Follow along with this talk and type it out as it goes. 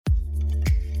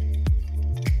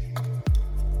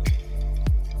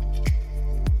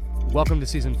Welcome to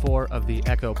Season 4 of the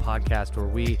Echo Podcast, where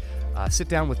we sit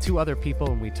down with two other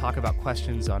people and we talk about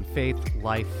questions on faith,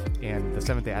 life, and the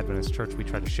Seventh-day Adventist Church. We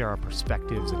try to share our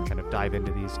perspectives and kind of dive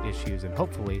into these issues, and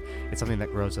hopefully it's something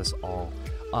that grows us all.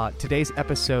 Today's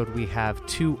episode, we have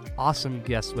two awesome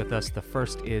guests with us. The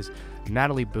first is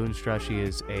Natalie Boonstra. She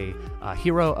is a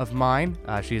hero of mine.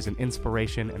 She is an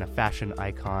inspiration and a fashion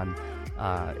icon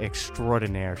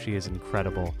extraordinaire. She is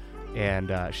incredible.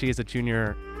 And she is a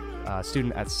junior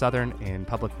student at Southern in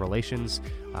public relations.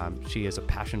 She has a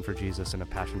passion for Jesus and a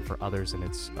passion for others, and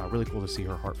it's really cool to see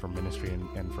her heart for ministry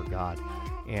and for God.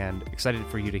 And excited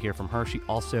for you to hear from her. She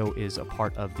also is a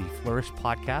part of the Flourish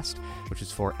podcast, which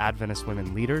is for Adventist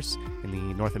women leaders in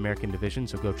the North American division.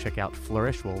 So go check out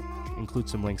Flourish. We'll include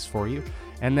some links for you.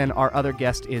 And then our other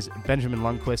guest is Benjamin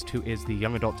Lundquist, who is the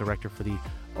young adult director for the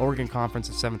Oregon Conference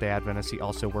of Seventh-day Adventists. He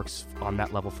also works on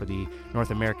that level for the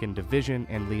North American Division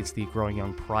and leads the Growing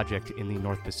Young Project in the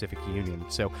North Pacific Union.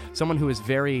 So someone who is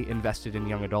very invested in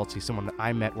young adults. He's someone that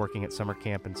I met working at summer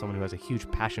camp and someone who has a huge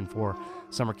passion for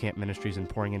summer camp ministries and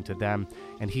pouring into them.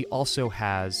 And he also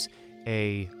has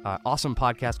a awesome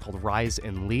podcast called Rise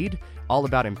and Lead, all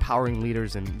about empowering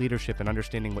leaders and leadership and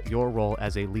understanding what your role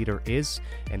as a leader is.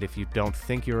 And if you don't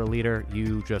think you're a leader,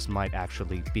 you just might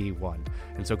actually be one.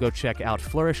 And so go check out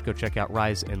Flourish, go check out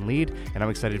Rise and Lead, and I'm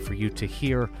excited for you to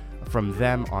hear from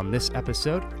them on this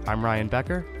episode. I'm Ryan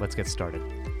Becker. Let's get started.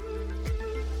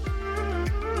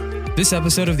 This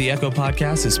episode of the Echo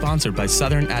Podcast is sponsored by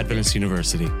Southern Adventist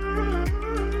University.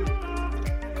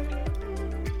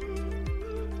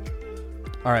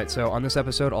 All right, so on this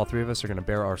episode, all three of us are going to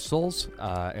bare our souls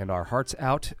and our hearts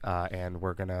out, and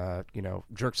we're going to,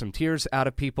 jerk some tears out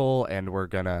of people, and we're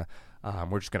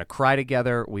just going to cry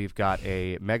together. We've got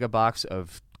a mega box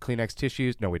of Kleenex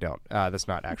tissues. No, we don't. That's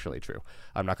not actually true.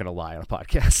 I'm not going to lie on a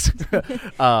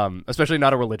podcast, especially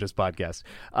not a religious podcast.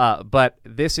 But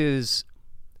this is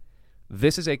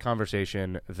a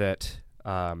conversation that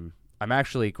I'm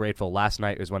actually grateful. Last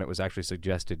night is when it was actually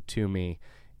suggested to me.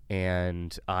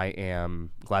 And I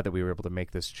am glad that we were able to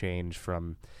make this change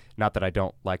from, not that I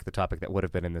don't like the topic that would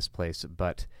have been in this place,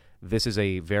 but this is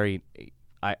a very,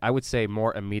 I would say,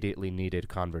 more immediately needed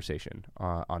conversation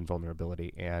on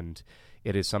vulnerability. And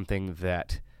it is something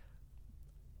that,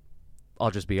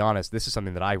 I'll just be honest, this is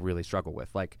something that I really struggle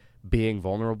with. Like, being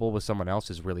vulnerable with someone else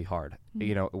is really hard.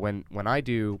 Mm-hmm. When I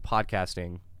do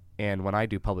podcasting and when I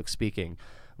do public speaking,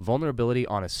 vulnerability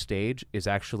on a stage is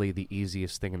actually the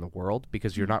easiest thing in the world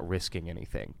because you're not risking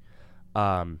anything.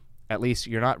 At least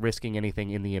you're not risking anything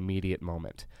in the immediate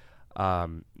moment.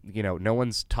 No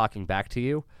one's talking back to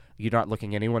you. You're not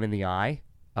looking anyone in the eye.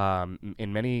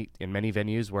 In many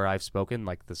venues where I've spoken,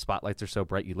 like, the spotlights are so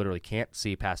bright you literally can't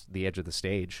see past the edge of the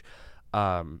stage.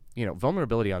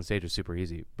 Vulnerability on stage is super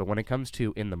easy, but when it comes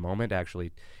to in the moment,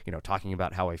 actually, talking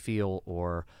about how I feel,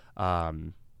 or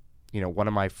one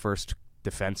of my first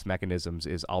defense mechanisms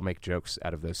is I'll make jokes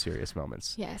out of those serious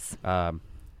moments. Yes.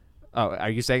 Are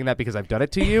you saying that because I've done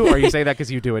it to you, or are you saying that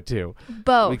because you do it too?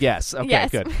 Both. Yes. Okay.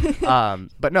 Yes. Good.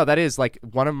 But no, that is like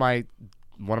one of my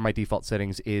default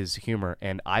settings is humor,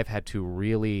 and I've had to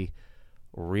really,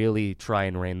 really try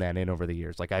and rein that in over the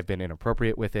years. Like, I've been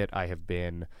inappropriate with it. I have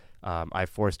been.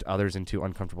 I've forced others into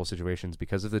uncomfortable situations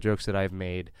because of the jokes that I've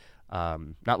made.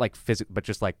 Not like physical, but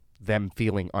just like them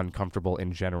feeling uncomfortable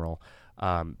in general.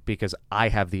 Because I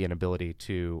have the inability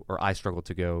to, or I struggle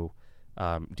to go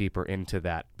deeper into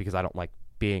that because I don't like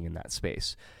being in that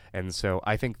space. And so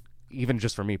I think, even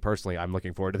just for me personally, I'm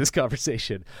looking forward to this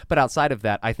conversation. But outside of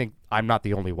that, I think I'm not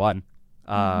the only one.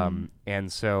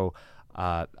 And so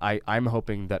I'm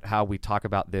hoping that how we talk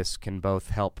about this can both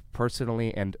help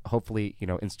personally and hopefully,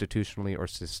 institutionally or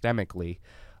systemically,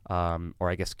 or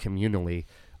I guess communally,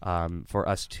 for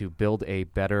us to build a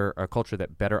culture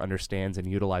that better understands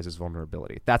and utilizes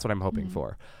vulnerability. That's what I'm hoping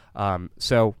for.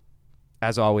 So,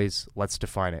 as always, let's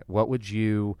define it. What would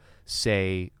you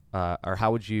say, or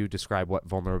how would you describe what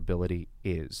vulnerability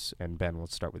is? And Ben,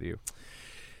 let's start with you.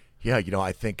 Yeah,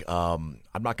 I think I'm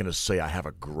not going to say I have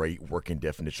a great working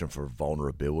definition for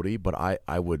vulnerability, but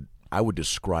I would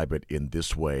describe it in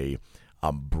this way: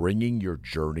 bringing your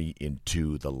journey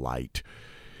into the light,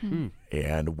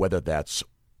 and whether that's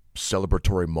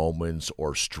celebratory moments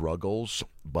or struggles.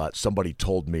 But somebody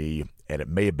told me, and it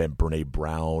may have been Brene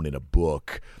Brown in a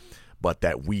book, but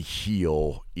that we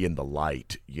heal in the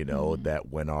light. That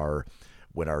when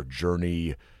our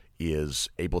journey is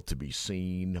able to be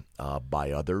seen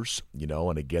by others,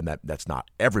 and again, that's not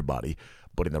everybody,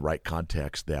 but in the right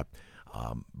context, that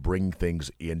bring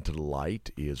things into the light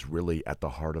is really at the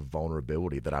heart of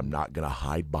vulnerability, that I'm not going to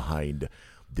hide behind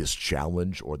this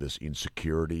challenge or this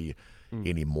insecurity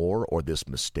anymore, or this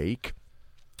mistake.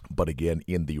 But again,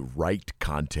 in the right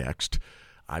context,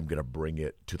 I'm going to bring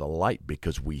it to the light,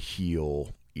 because we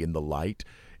heal in the light,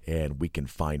 and we can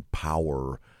find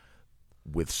power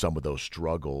with some of those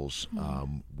struggles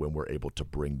when we're able to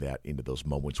bring that into those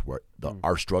moments where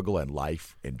our struggle and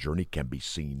life and journey can be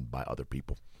seen by other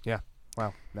people. Yeah.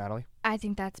 Wow. Natalie? I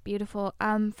think that's beautiful.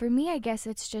 For me, I guess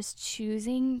it's just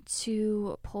choosing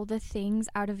to pull the things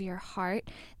out of your heart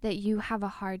that you have a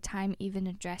hard time even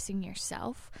addressing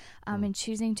yourself, and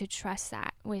choosing to trust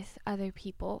that with other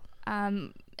people.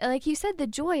 Like you said, the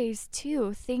joys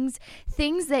too, things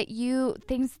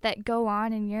that go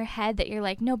on in your head that you're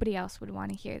like, nobody else would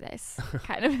want to hear this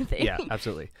kind of a thing. Yeah,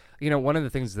 absolutely. One of the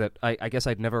things that I guess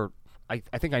I'd never, I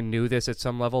think I knew this at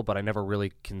some level, but I never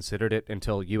really considered it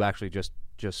until you actually just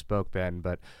spoke, Ben.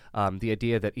 But the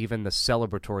idea that even the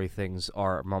celebratory things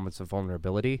are moments of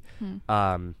vulnerability.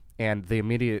 And the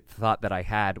immediate thought that I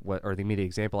had, or the immediate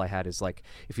example I had, is like,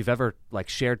 if you've ever like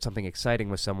shared something exciting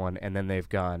with someone and then they've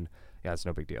gone, yeah, it's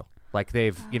no big deal. Like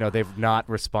they've not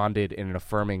responded in an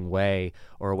affirming way,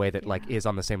 or a way that like is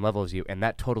on the same level as you, and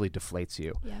that totally deflates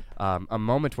you. Yep. A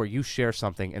moment where you share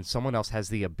something and someone else has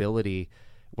the ability,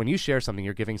 when you share something,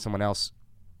 you're giving someone else,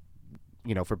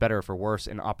 for better or for worse,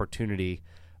 an opportunity.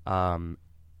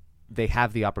 They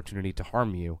have the opportunity to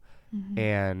harm you.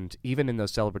 And even in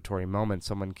those celebratory moments,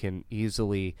 someone can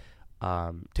easily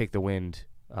take the wind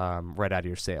right out of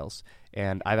your sails.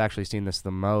 And I've actually seen this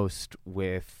the most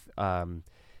with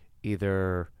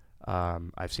either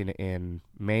I've seen it in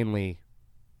mainly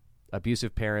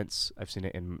abusive parents. I've seen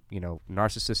it in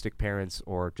narcissistic parents,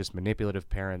 or just manipulative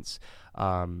parents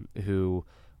who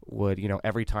would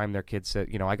every time their kid said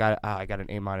I got an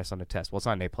A- on a test. Well, it's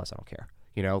not an A+. I don't care.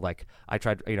 Like I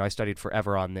tried, I studied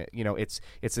forever on the, it's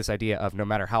this idea of no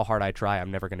matter how hard I try, I'm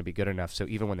never going to be good enough. So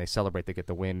even when they celebrate, they get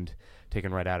the wind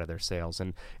taken right out of their sails.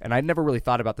 And I never really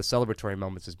thought about the celebratory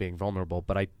moments as being vulnerable,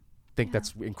 but I think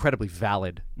that's incredibly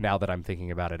valid now that I'm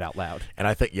thinking about it out loud. And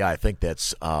I think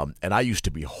that's, and I used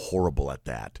to be horrible at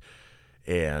that.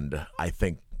 And I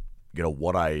think,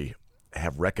 what I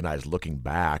have recognized looking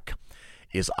back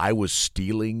is I was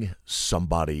stealing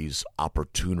somebody's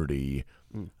opportunity,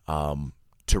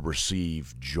 to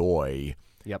receive joy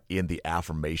in the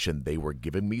affirmation they were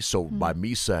giving me. So by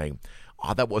me saying,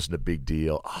 that wasn't a big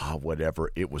deal, whatever,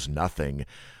 it was nothing,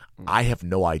 I have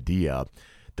no idea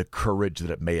the courage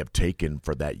that it may have taken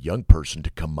for that young person to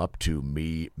come up to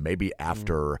me maybe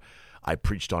after I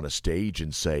preached on a stage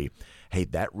and say, hey,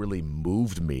 that really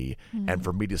moved me. And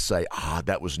for me to say,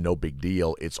 that was no big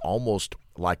deal, it's almost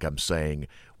like I'm saying,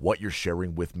 what you're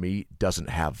sharing with me doesn't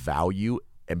have value.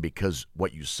 And because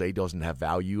what you say doesn't have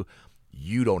value,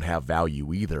 you don't have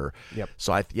value either.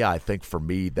 So I think for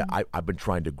me that I've been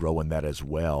trying to grow in that as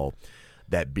well,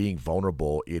 that being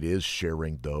vulnerable, it is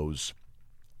sharing those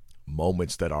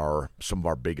moments that are some of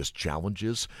our biggest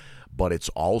challenges, but it's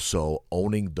also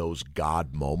owning those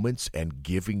God moments and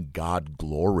giving God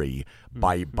glory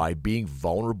by being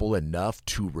vulnerable enough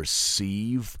to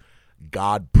receive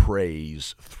God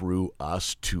praise through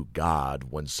us to God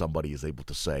when somebody is able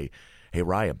to say, hey,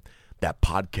 Ryan, that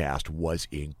podcast was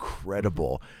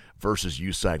incredible, versus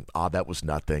you saying, that was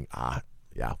nothing.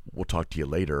 Yeah, we'll talk to you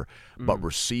later. But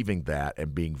receiving that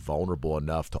and being vulnerable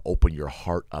enough to open your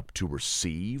heart up to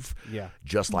receive,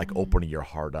 just like opening your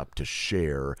heart up to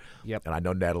share. And I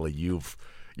know, Natalie, you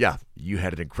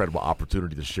had an incredible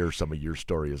opportunity to share some of your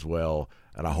story as well.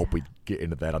 And I hope we get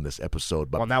into that on this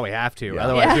episode. But well, now we have to.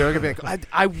 Otherwise, you're going to be like,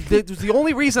 it was the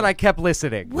only reason I kept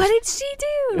listening. What did she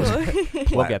do?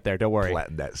 We'll get there. Don't worry.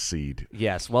 Planting that seed.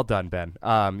 Yes. Well done, Ben.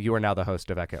 You are now the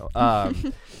host of Echo.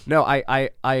 No, I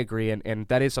agree. And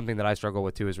that is something that I struggle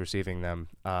with, too, is receiving them.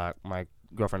 My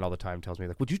girlfriend all the time tells me,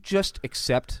 like, would you just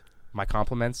accept my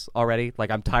compliments already?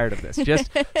 Like, I'm tired of this.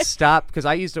 Just stop. Because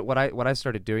I used it. What I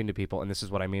started doing to people, and this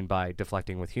is what I mean by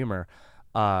deflecting with humor,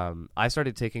 I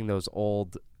started taking those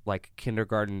old like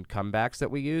kindergarten comebacks that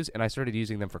we use, and I started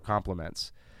using them for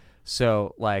compliments.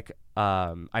 So like,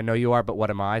 I know you are, but what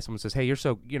am I? Someone says, hey, you're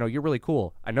so, you're really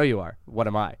cool. I know you are. What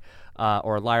am I?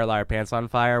 Or liar, liar, pants on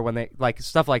fire, when they like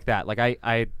stuff like that. Like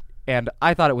I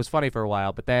thought it was funny for a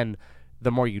while, but then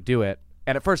the more you do it,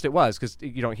 and at first it was, because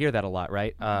you don't hear that a lot,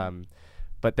 right?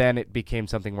 But then it became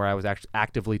something where I was actually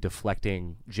actively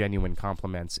deflecting genuine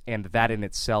compliments, and that in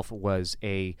itself was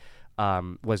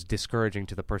was discouraging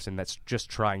to the person that's just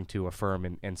trying to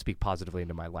affirm and speak positively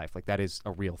into my life. Like, that is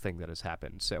a real thing that has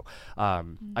happened. So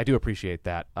I do appreciate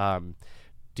that.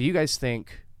 Do you guys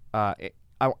think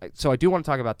so I do want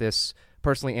to talk about this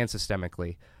personally and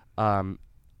systemically.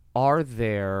 Are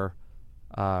there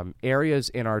areas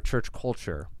in our church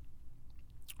culture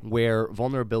where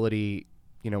vulnerability,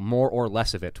 more or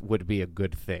less of it would be a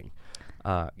good thing.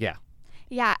 Yeah.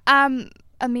 Yeah.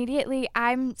 Immediately,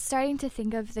 I'm starting to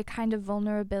think of the kind of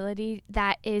vulnerability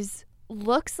that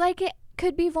looks like it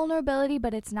could be vulnerability,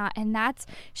 but it's not. And that's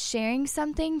sharing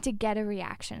something to get a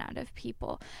reaction out of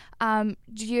people.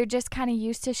 You're just kind of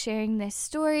used to sharing this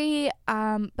story,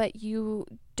 but you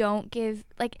don't give,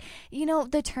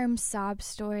 the term sob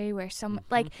story, where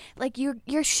someone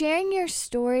you're sharing your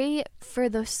story for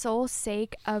the sole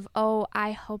sake of,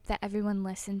 I hope that everyone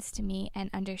listens to me and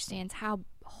understands how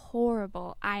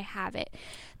horrible I have it.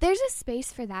 There's a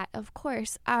space for that, of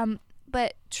course.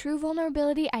 But true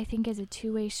vulnerability, I think, is a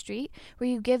two-way street where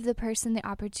you give the person the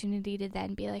opportunity to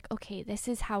then be like, okay, this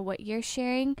is how what you're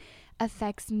sharing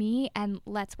affects me, and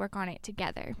let's work on it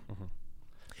together. Mm-hmm.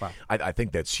 Wow. I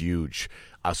think that's huge,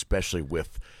 especially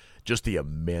with just the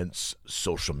immense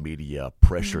social media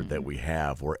pressure that we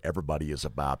have, where everybody is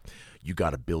about, you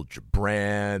got to build your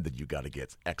brand, and you got to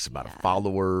get X amount of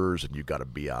followers, and you got to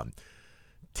be on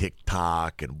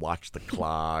TikTok and watch the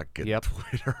clock and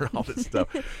Twitter and all this stuff.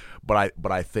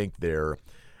 But I think you're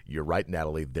right,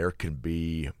 Natalie, there can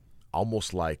be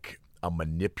almost like a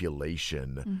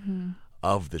manipulation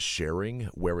of the sharing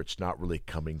where it's not really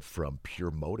coming from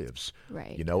pure motives.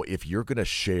 Right. If you're going to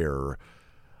share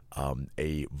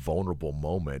a vulnerable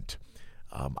moment,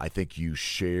 I think you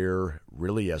share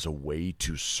really as a way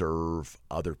to serve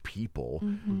other people.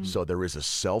 So there is a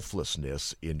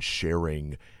selflessness in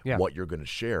sharing what you're going to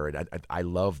share. And I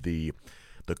love the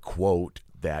quote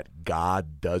that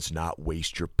God does not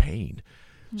waste your pain.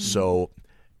 So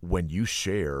when you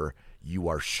share, you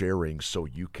are sharing so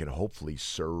you can hopefully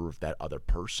serve that other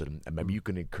person, and maybe you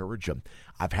can encourage them.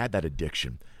 I've had that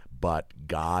addiction, but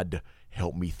God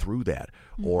helped me through that.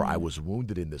 Or I was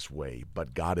wounded in this way,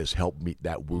 but God has helped me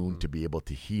that wound to be able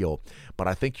to heal. But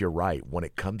I think you're right. When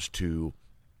it comes to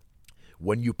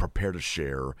when you prepare to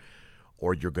share,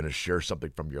 or you're going to share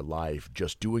something from your life,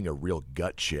 just doing a real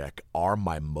gut check. Are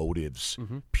my motives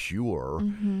pure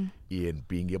in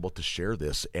being able to share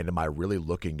this? And am I really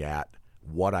looking at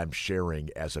what I'm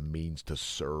sharing as a means to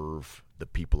serve the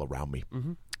people around me?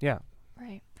 Yeah.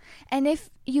 Right. And if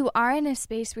you are in a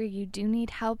space where you do need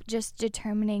help just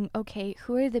determining, okay,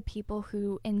 who are the people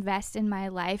who invest in my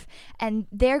life, and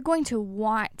they're going to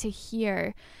want to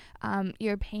hear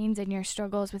your pains and your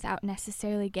struggles without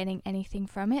necessarily getting anything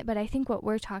from it. But I think what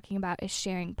we're talking about is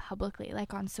sharing publicly,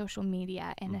 like on social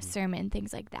media and a sermon,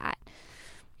 things like that.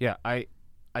 Yeah, I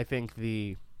think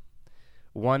the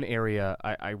one area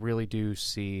I really do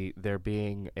see there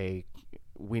being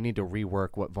we need to rework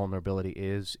what vulnerability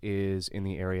is in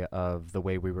the area of the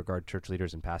way we regard church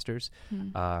leaders and pastors.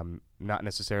 Not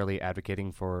necessarily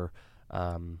advocating for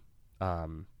an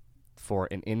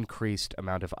increased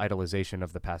amount of idolization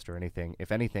of the pastor or anything.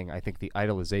 If anything, I think the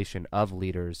idolization of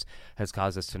leaders has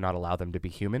caused us to not allow them to be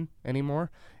human anymore.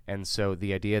 And so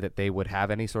the idea that they would have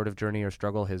any sort of journey or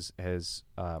struggle has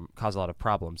caused a lot of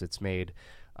problems. It's made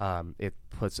it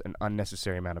puts an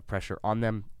unnecessary amount of pressure on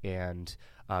them and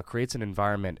creates an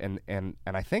environment. And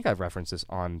I think I've referenced this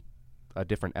on a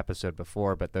different episode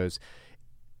before, but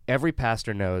every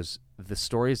pastor knows the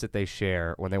stories that they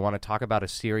share when they want to talk about a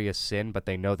serious sin, but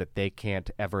they know that they can't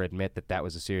ever admit that that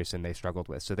was a serious sin they struggled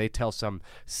with. So they tell some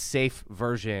safe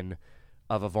version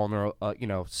of a vulnerable,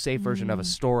 safe version of a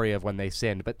story of when they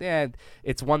sinned, but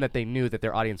it's one that they knew that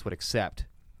their audience would accept.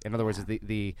 In other words,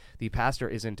 the pastor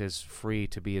isn't as free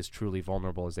to be as truly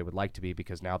vulnerable as they would like to be,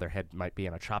 because now their head might be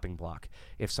on a chopping block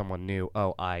if someone knew,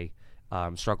 I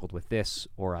struggled with this,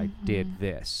 or I did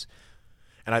this.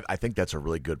 And I think that's a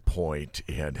really good point,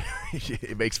 and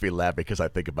it makes me laugh because I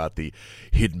think about the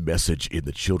hidden message in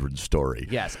the children's story.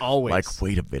 Yes, always. Like,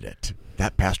 wait a minute,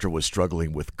 that pastor was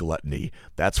struggling with gluttony.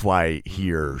 That's why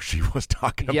she was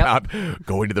talking about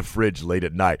going to the fridge late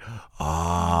at night.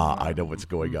 I know what's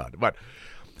going on. But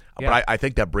I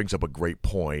think that brings up a great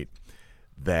point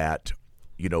that,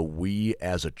 we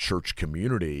as a church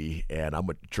community, and I'm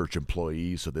a church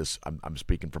employee, so I'm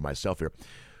speaking for myself here.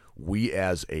 We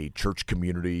as a church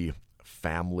community,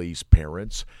 families,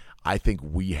 parents, I think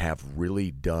we have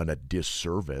really done a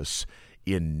disservice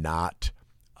in not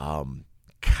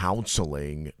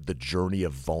counseling the journey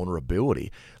of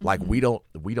vulnerability. Like we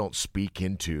don't speak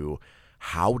into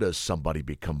how does somebody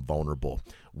become vulnerable?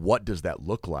 What does that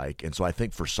look like? And so I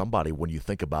think for somebody, when you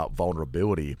think about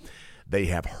vulnerability, they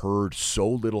have heard so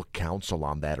little counsel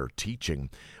on that or teaching.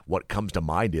 What comes to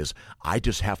mind is I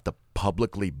just have to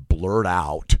publicly blurt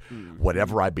out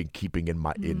whatever I've been keeping in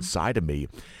my inside of me.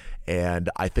 And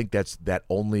I think that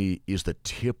only is the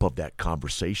tip of that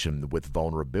conversation with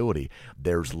vulnerability.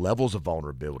 There's levels of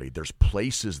vulnerability. There's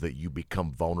places that you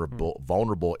become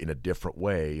vulnerable in a different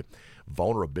way.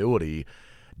 Vulnerability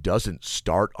doesn't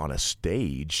start on a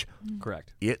stage.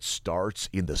 Correct. It starts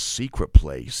in the secret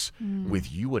place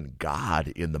with you and God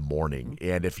in the morning.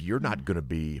 And if you're not going to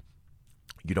be,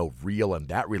 real in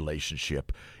that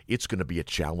relationship, it's going to be a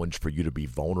challenge for you to be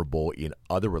vulnerable in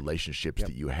other relationships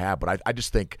that you have. But I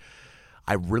just think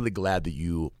I'm really glad that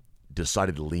you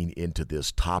decided to lean into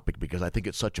this topic, because I think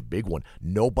it's such a big one.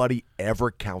 Nobody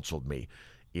ever counseled me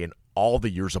in all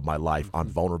the years of my life on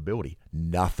vulnerability.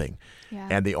 Nothing. Yeah.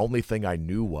 And the only thing I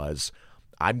knew was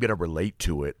I'm going to relate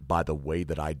to it by the way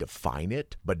that I define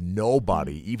it. But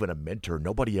nobody, even a mentor,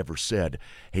 nobody ever said,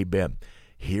 hey, Ben,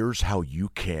 here's how you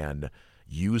can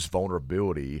use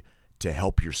vulnerability to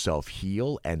help yourself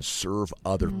heal and serve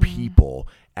other people.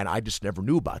 And I just never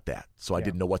knew about that. So I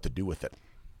didn't know what to do with it.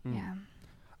 Yeah.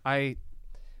 I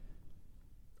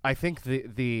think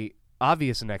the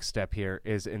obvious next step here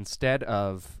is, instead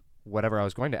of whatever I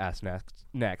was going to ask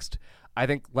next, I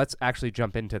think let's actually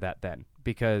jump into that then,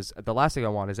 because the last thing I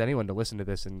want is anyone to listen to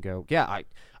this and go,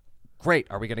 great,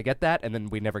 are we going to get that? And then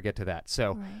we never get to that.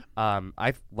 So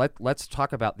let's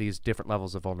talk about these different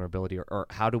levels of vulnerability, or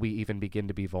how do we even begin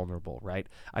to be vulnerable, right?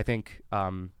 I think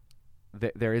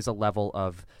there is a level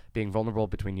of being vulnerable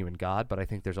between you and God, but I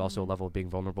think there's also a level of being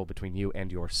vulnerable between you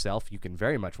and yourself. You can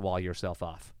very much wall yourself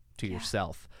off to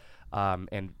yourself,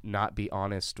 and not be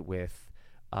honest with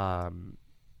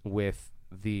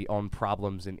the own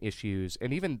problems and issues,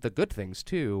 and even the good things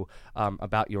too,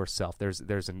 about yourself.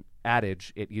 There's an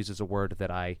adage. It uses a word that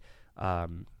I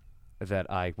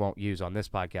won't use on this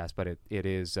podcast, but it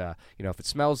is if it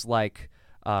smells like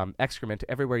excrement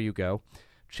everywhere you go,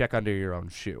 check under your own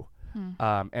shoe.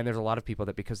 And there's a lot of people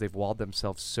that, because they've walled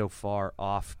themselves so far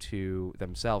off to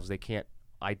themselves, they can't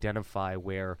identify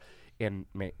where in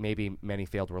maybe many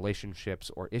failed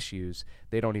relationships or issues,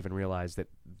 they don't even realize that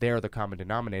they're the common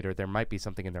denominator. There might be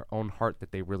something in their own heart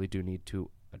that they really do need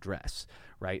to address,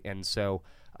 right? And so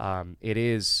it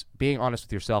is being honest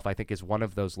with yourself, I think, is one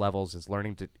of those levels, is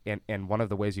learning to, and one of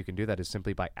the ways you can do that is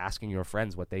simply by asking your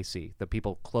friends what they see, the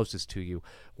people closest to you.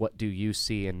 What do you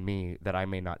see in me that I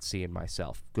may not see in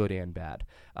myself, good and bad?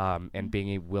 And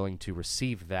being willing to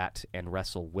receive that and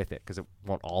wrestle with it, because it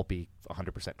won't all be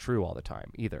 100% true all the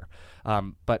time either.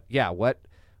 But yeah, what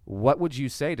would you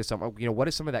say to someone, what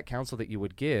is some of that counsel that you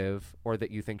would give, or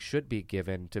that you think should be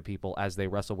given to people as they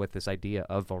wrestle with this idea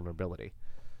of vulnerability?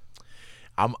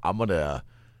 I'm going to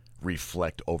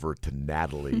reflect over to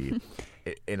Natalie,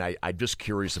 and I'm just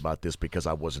curious about this, because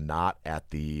I was not at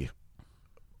the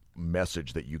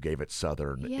message that you gave at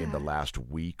Southern in the last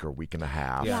week or week and a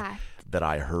half that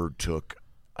I heard took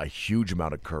a huge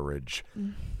amount of courage.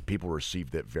 People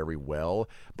received it very well,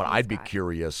 but I'd be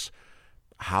curious,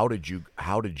 how did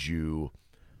you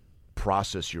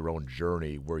process your own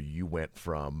journey where you went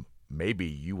from maybe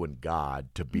you and God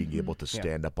to being able to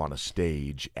stand up on a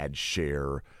stage and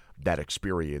share that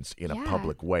experience in a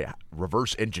public way?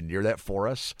 Reverse engineer that for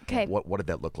us. Okay. What did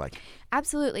that look like?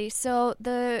 Absolutely. So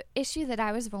the issue that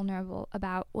I was vulnerable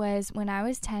about was when I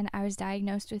was 10, I was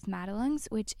diagnosed with Madelung's,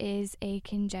 which is a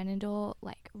congenital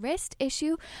wrist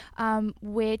issue,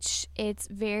 which it's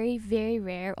very, very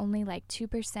rare. Only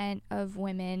 2% of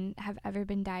women have ever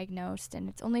been diagnosed, and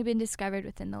it's only been discovered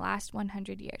within the last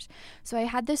 100 years. So I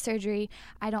had the surgery.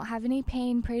 I don't have any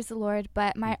pain, praise the Lord,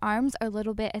 but my arms are a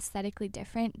little bit aesthetically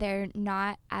different. They're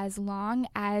not as long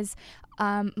as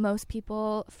most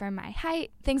people for my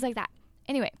height, things like that.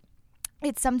 Anyway,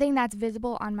 it's something that's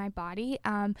visible on my body.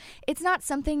 It's not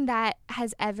something that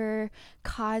has ever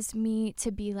caused me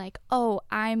to be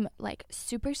I'm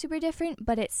super, super different,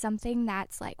 but it's something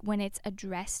that's when it's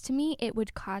addressed to me, it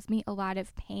would cause me a lot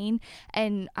of pain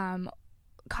and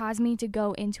cause me to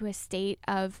go into a state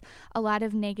of a lot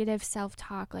of negative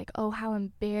self-talk, oh, how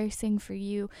embarrassing for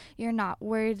you, you're not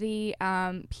worthy,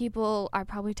 people are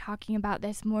probably talking about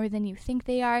this more than you think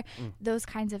they are, those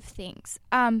kinds of things.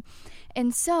 And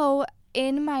so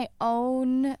in my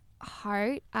own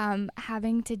heart,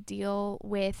 having to deal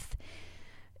with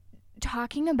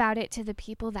talking about it to the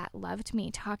people that loved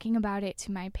me, talking about it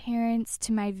to my parents,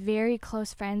 to my very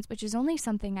close friends, which is only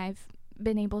something I've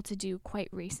been able to do quite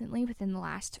recently within the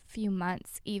last few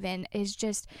months even, is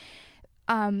just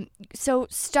so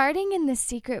starting in the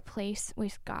secret place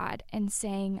with God and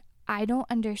saying, I don't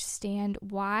understand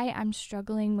why I'm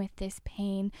struggling with this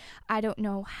pain. I don't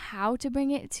know how to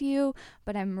bring it to you,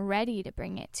 but I'm ready to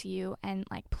bring it to you. And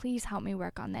like, please help me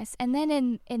work on this. And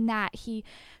then in that, he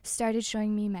started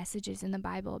showing me messages in the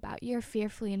Bible about you're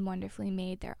fearfully and wonderfully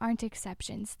made. There aren't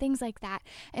exceptions, things like that.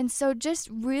 And so just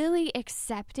really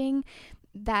accepting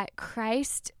that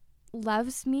Christ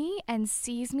loves me and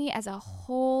sees me as a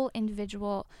whole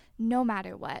individual, no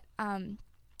matter what.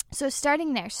 So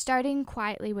starting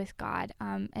quietly with God,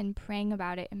 and praying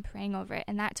about it and praying over it.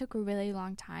 And that took a really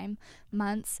long time,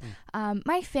 months.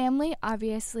 My family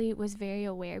obviously was very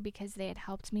aware because they had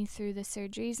helped me through the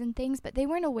surgeries and things, but they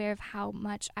weren't aware of how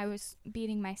much I was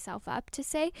beating myself up, to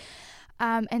say.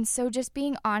 And so just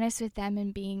being honest with them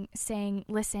and saying,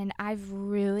 listen,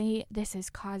 this is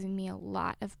causing me a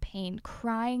lot of pain,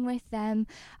 crying with them,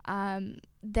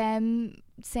 them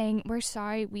saying, we're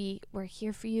sorry, we're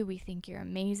here for you, we think you're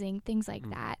amazing, things like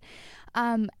that.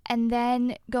 And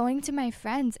then going to my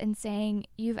friends and saying,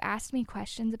 you've asked me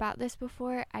questions about this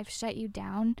before, I've shut you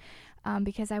down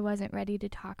because I wasn't ready to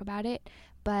talk about it,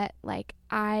 but like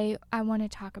I want to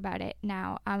talk about it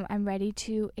now. I'm ready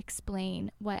to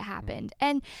explain what happened,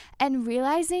 and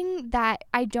realizing that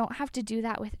I don't have to do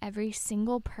that with every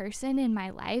single person in my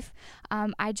life.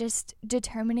 I just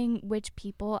determining which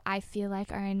people I feel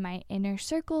like are in my inner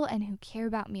circle and who care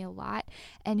about me a lot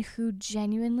and who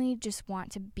genuinely just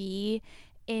want to be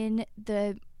in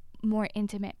the more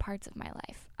intimate parts of my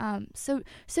life. So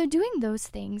doing those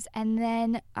things. And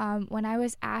then when I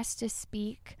was asked to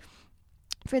speak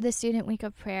for the Student Week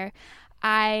of Prayer,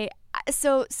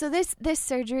 so this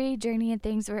surgery journey and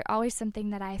things were always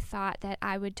something that I thought that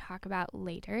I would talk about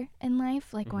later in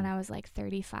life, like when I was like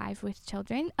 35 with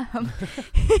children.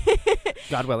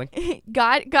 God willing.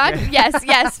 God, yes,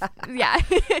 yeah.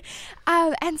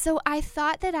 And so I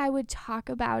thought that I would talk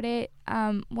about it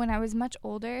when I was much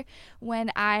older, when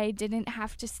I didn't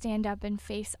have to stand up and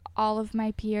face all of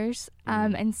my peers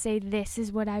and say, this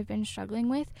is what I've been struggling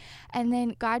with. And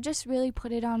then God just really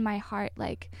put it on my heart,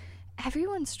 like,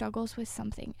 everyone struggles with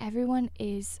something. Everyone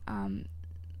is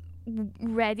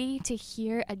ready to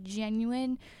hear a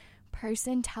genuine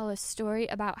person tell a story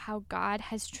about how God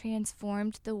has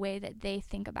transformed the way that they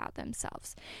think about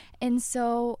themselves. And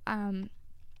so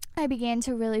I began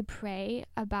to really pray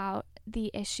about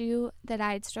the issue that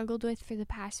I had struggled with for the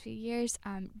past few years,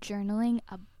 journaling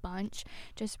a bunch,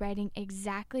 just writing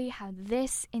exactly how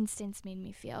this instance made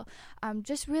me feel,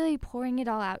 just really pouring it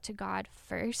all out to God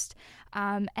first,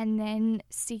 and then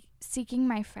seeking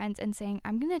my friends and saying,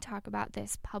 I'm going to talk about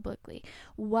this publicly.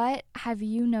 What have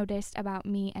you noticed about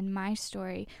me and my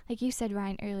story? Like you said,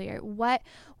 Ryan, earlier, what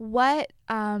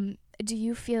do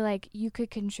you feel like you could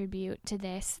contribute to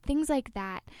this? Things like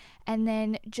that. And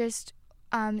then just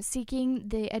seeking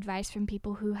the advice from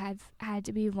people who have had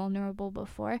to be vulnerable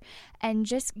before, and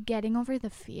just getting over the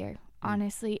fear.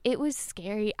 Honestly, it was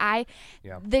scary.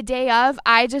 The day of,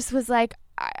 I just was like,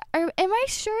 am I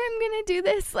sure I'm gonna do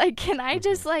this? Like, can I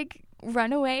just like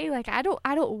run away? Like, I don't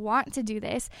want to do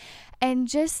this. And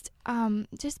just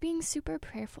being super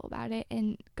prayerful about it,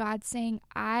 and God saying,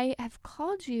 I have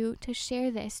called you to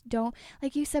share this. Don't,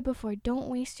 like you said before, don't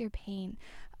waste your pain.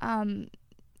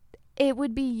 It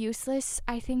would be useless,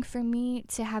 I think, for me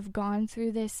to have gone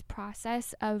through this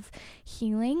process of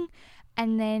healing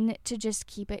and then to just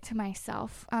keep it to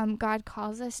myself. God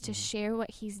calls us to share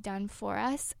what he's done for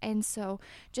us. And so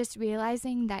just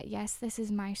realizing that, yes, this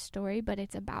is my story, but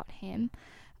it's about him.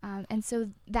 And so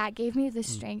that gave me the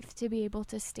strength to be able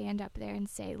to stand up there and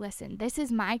say, listen, this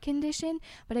is my condition,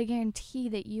 but I guarantee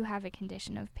that you have a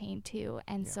condition of pain too.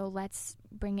 And so let's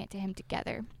bring it to him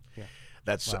together. Yeah.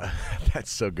 That's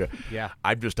so good. Yeah,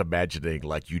 I'm just imagining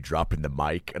like you dropping the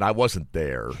mic, and I wasn't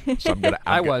there, so I'm gonna.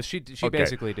 I was. She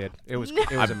basically did. It was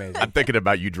amazing. I'm thinking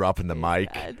about you dropping the mic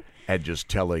and just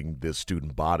telling this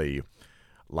student body,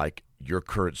 like, your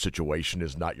current situation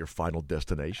is not your final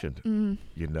destination.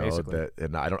 You know Basically. that,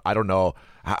 and I don't know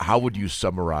how would you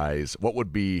summarize. What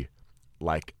would be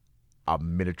like a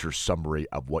miniature summary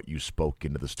of what you spoke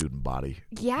into the student body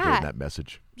during that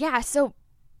message? Yeah. So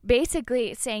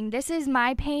basically saying, this is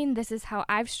my pain, this is how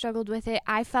I've struggled with it.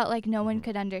 I felt like no one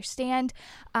could understand.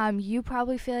 You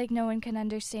probably feel like no one can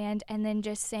understand. And then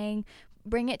just saying,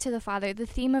 bring it to the Father. The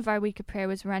theme of our week of prayer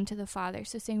was run to the Father.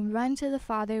 So saying, run to the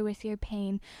Father with your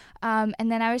pain. And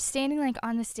then I was standing like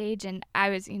on the stage, and I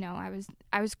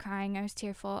was crying, I was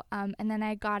tearful. And then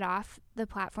I got off the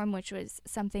platform, which was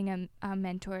something a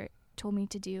mentor told me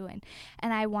to do.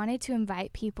 And I wanted to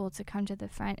invite people to come to the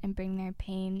front and bring their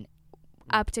pain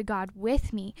up to God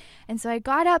with me. And so I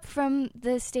got up from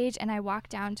the stage and I walked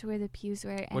down to where the pews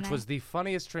were. And Which was the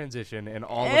funniest transition in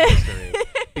all of history.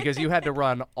 because you had to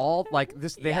run all like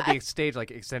this. They had the stage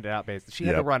like extended out base. She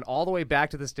had to run all the way back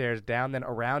to the stairs, down, then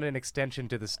around an extension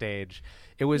to the stage.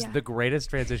 It was the greatest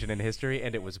transition in history,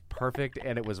 and it was perfect,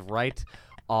 and it was right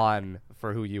on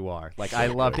for who you are. Like, I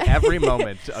loved every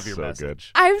moment of your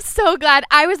message. I'm so glad.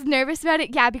 I was nervous about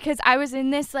it, because I was in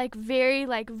this like very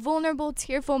like vulnerable,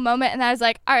 tearful moment, and I was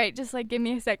like, all right, just like give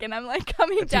me a second. I'm like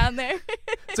coming down there.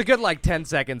 It's a good like 10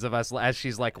 seconds of us as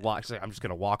she's like, I'm just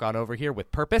gonna walk on over here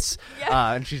with purpose,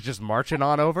 and she's just marching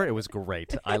on over. It was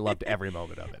great. I loved every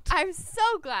moment of it. I'm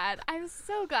so glad.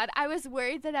 I was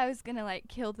worried that I was gonna like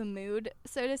kill the mood,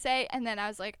 so to say, and then I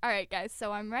was like, all right, guys,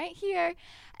 so I'm right here,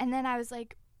 and then I was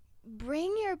like,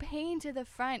 bring your pain to the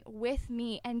front with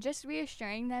me, and just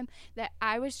reassuring them that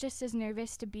I was just as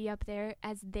nervous to be up there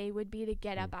as they would be to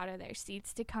get up out of their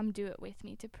seats to come do it with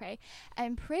me, to pray.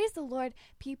 And praise the Lord,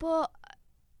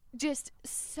 just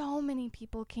so many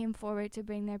people came forward to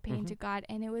bring their pain to God,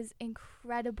 and it was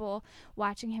incredible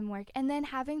watching him work. And then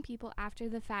having people after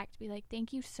the fact be like,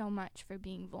 thank you so much for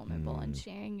being vulnerable and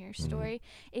sharing your story.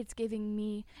 It's giving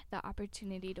me the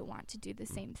opportunity to want to do the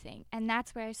same thing. And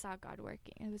that's where I saw God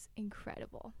working. It was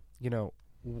incredible. You know,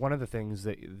 one of the things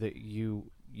that you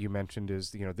mentioned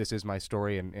is, you know, this is my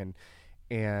story,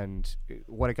 and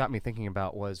what it got me thinking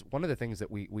about was one of the things that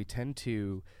we tend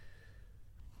to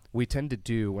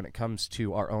do when it comes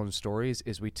to our own stories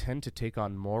is we tend to take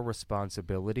on more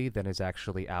responsibility than is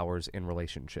actually ours in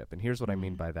relationship. And here's what I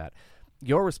mean by that.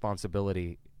 Your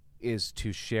responsibility is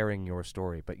to sharing your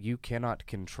story, but you cannot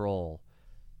control,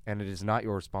 and it is not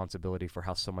your responsibility for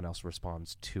how someone else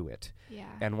responds to it. Yeah.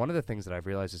 And one of the things that I've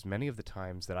realized is many of the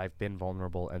times that I've been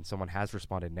vulnerable and someone has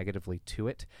responded negatively to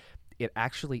it, it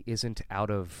actually isn't out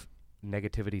of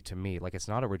negativity to me. Like, it's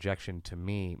not a rejection to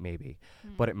me, maybe,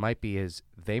 but it might be is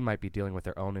they might be dealing with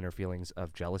their own inner feelings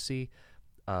of jealousy,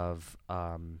 of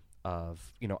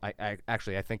you know, I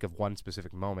think of one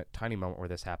specific moment, tiny moment where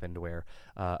this happened, where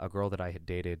a girl that I had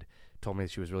dated told me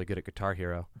that she was really good at Guitar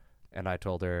Hero, and I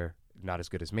told her not as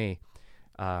good as me,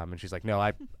 and she's like, no,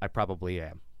 I probably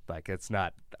am. Like, it's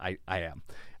not, I am.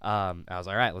 I was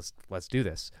like, all right, let's do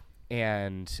this.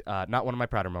 And not one of my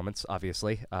prouder moments,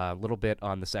 obviously. A little bit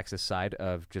on the sexist side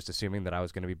of just assuming that I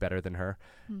was going to be better than her.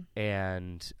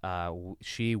 And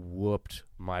she whooped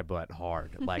my butt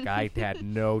hard. Like, I had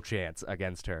no chance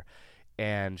against her.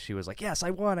 And she was like, yes,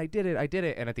 I won. I did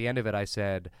it. And at the end of it, I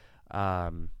said,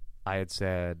 I had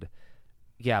said,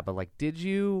 yeah, but like, did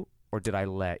you or did I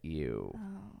let you?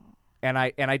 Oh. And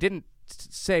I didn't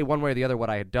say one way or the other what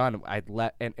I had done.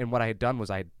 And what I had done was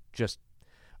I had just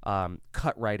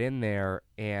cut right in there,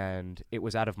 and it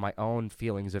was out of my own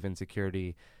feelings of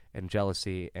insecurity and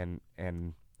jealousy and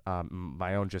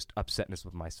my own just upsetness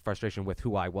with my frustration with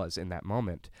who I was in that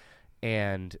moment,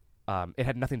 and it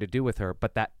had nothing to do with her,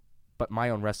 but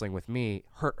my own wrestling with me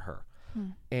hurt her.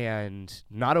 And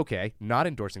not okay, not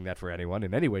endorsing that for anyone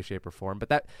in any way, shape, or form,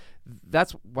 but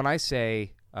that's when I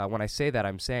say that,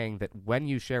 I'm saying that when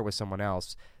you share with someone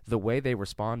else, the way they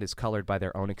respond is colored by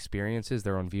their own experiences,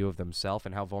 their own view of themselves,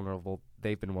 and how vulnerable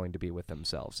they've been willing to be with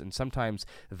themselves. And sometimes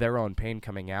their own pain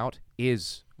coming out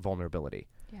is vulnerability.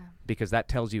 Yeah. Because that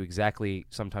tells you exactly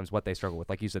sometimes what they struggle with.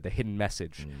 Like you said, the hidden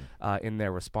message in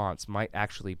their response might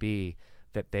actually be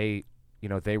that they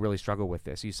really struggle with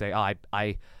this. You say, I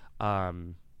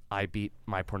beat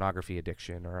my pornography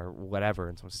addiction or whatever,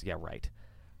 and someone says, yeah, right.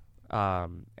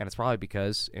 And it's probably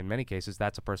because in many cases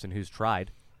that's a person who's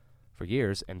tried for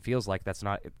years and feels like that's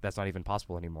not even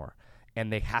possible anymore,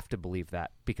 and they have to believe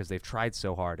that because they've tried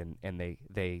so hard and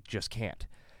they just can't,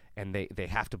 and they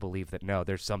have to believe that no,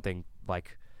 there's something,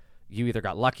 like you either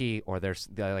got lucky or they're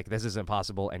like, this is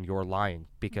impossible and you're lying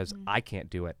because I can't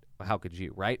do it. How could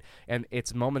you, right? And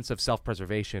it's moments of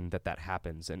self-preservation that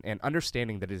happens, and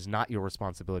understanding that it is not your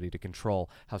responsibility to control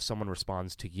how someone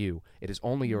responds to you. It is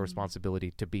only your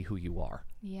responsibility to be who you are.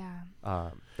 Yeah.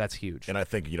 That's huge. And I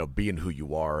think, being who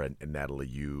you are, and Natalie,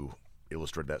 you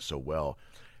illustrated that so well,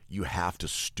 you have to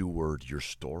steward your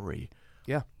story.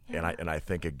 Yeah. And I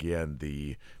think, again,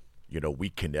 we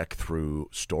connect through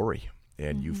story.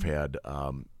 And you've had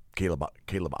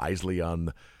Caleb Isley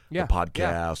on the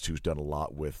podcast, who's done a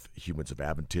lot with Humans of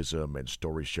Adventism and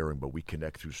story sharing, but we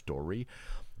connect through story.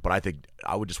 But I think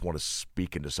I would just want to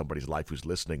speak into somebody's life who's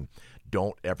listening.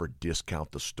 Don't ever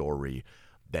discount the story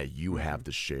that you have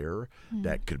to share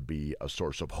that could be a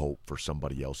source of hope for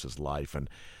somebody else's life. And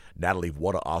Natalie,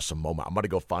 what an awesome moment. I'm going to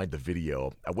go find the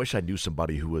video. I wish I knew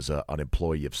somebody who was an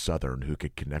employee of Southern who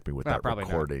could connect me with that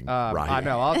recording. Right. I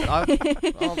know.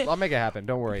 I'll make it happen.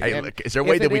 Don't worry. Hey, is there a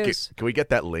way that can we get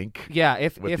that link? Yeah.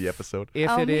 With the episode?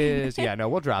 If it is,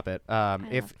 we'll drop it.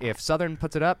 If Southern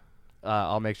puts it up,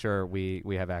 I'll make sure we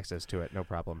have access to it. No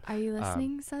problem. Are you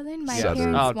listening, Southern? My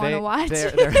Southern. parents want to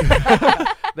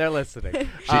watch. They're listening.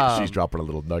 She's dropping a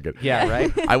little nugget. Yeah,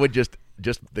 right. I would just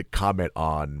the comment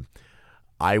on,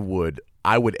 I would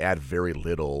add very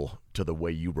little to the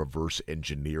way you reverse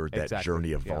engineered that Exactly.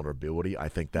 journey of vulnerability. I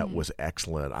think that was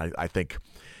excellent. I think,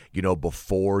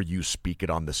 before you speak it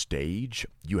on the stage,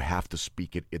 you have to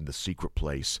speak it in the secret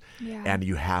place, and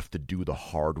you have to do the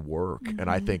hard work. And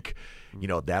I think,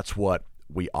 that's what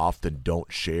we often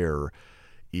don't share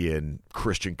in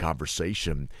Christian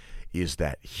conversation, is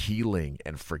that healing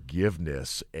and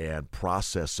forgiveness and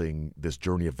processing this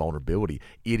journey of vulnerability.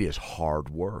 It is hard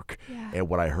work. Yeah. And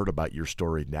what I heard about your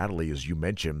story, Natalie, is you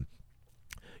mentioned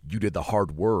you did the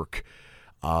hard work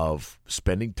of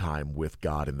spending time with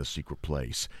God in the secret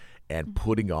place and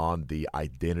putting on the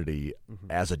identity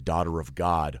as a daughter of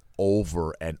God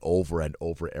over and over and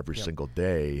over every single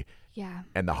day. Yeah.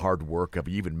 And the hard work of,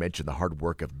 you even mentioned the hard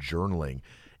work of journaling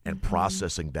and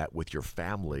processing that with your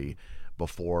family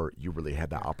before you really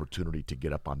had the opportunity to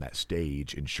get up on that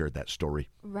stage and share that story.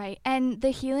 Right. And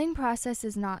the healing process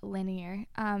is not linear.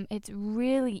 It's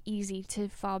really easy to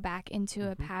fall back into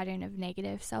a pattern of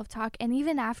negative self-talk. And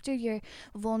even after you're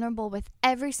vulnerable with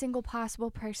every single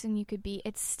possible person you could be,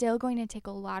 it's still going to take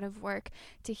a lot of work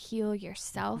to heal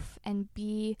yourself and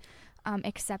be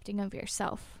accepting of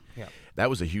yourself. Yeah. That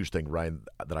was a huge thing, Ryan,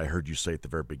 that I heard you say at the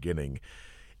very beginning,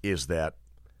 is that,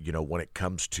 when it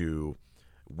comes to,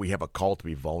 we have a call to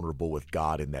be vulnerable with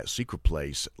God in that secret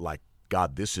place. Like,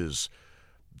 God, this is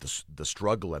the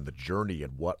struggle and the journey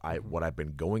and what I've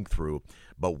been going through.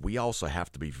 But we also have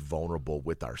to be vulnerable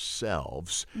with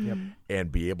ourselves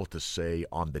and be able to say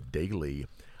on the daily,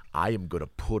 I am going to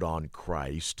put on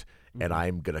Christ and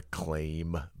I'm going to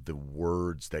claim the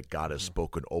words that God has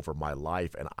spoken over my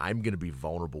life, and I'm going to be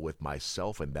vulnerable with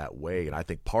myself in that way. And I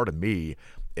think part of me,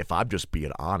 if I'm just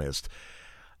being honest,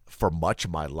 for much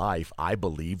of my life, I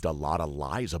believed a lot of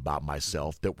lies about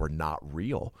myself that were not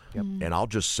real. And I'll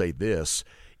just say this,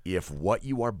 if what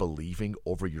you are believing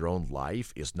over your own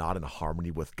life is not in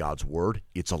harmony with God's word,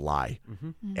 it's a lie.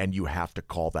 And you have to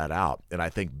call that out. And I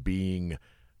think being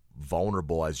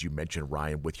vulnerable, as you mentioned,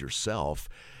 Ryan, with yourself,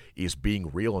 is being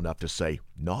real enough to say,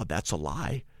 no, that's a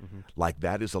lie. Like,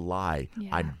 that is a lie.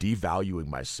 I'm devaluing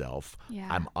myself.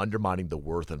 I'm undermining the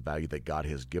worth and value that God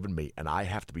has given me. And I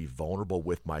have to be vulnerable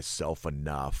with myself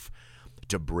enough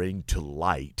to bring to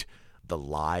light the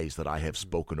lies that I have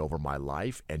spoken over my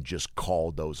life and just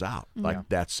call those out. Like,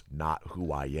 that's not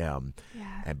who I am,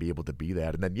 and be able to be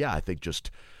that. And then, I think just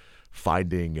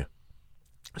starting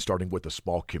with a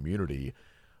small community,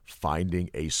 finding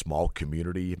a small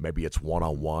community, maybe it's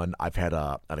one-on-one. I've had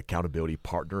an accountability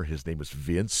partner. His name is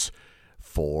Vince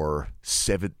for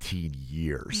 17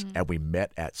 years, and we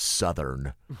met at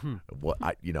Southern. What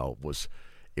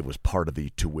it was part of the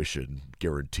tuition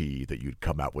guarantee that you'd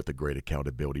come out with a great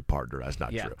accountability partner. That's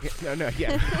not true.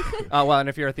 Well, and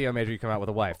if you're a Theo major, you come out with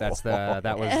a wife. That was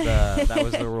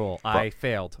the rule. I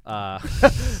failed.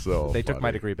 So they took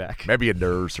my degree back. Maybe a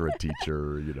nurse or a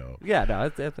teacher, Yeah, no,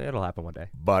 it'll happen one day.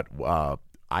 But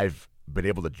I've been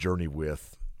able to journey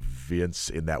with Vince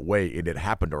in that way, and it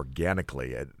happened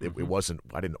organically. It wasn't,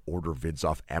 I didn't order Vince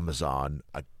off Amazon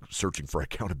searching for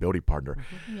accountability partner,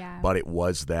 but it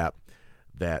was that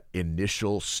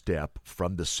initial step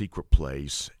from the secret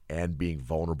place and being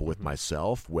vulnerable with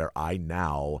myself, where I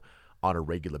now, on a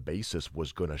regular basis,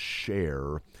 was going to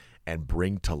share and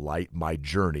bring to light my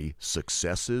journey,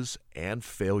 successes and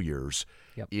failures,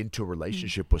 into a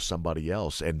relationship with somebody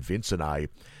else. And Vince and I,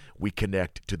 we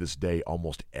connect to this day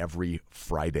almost every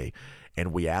Friday,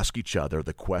 and we ask each other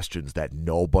the questions that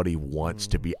nobody wants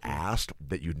to be asked,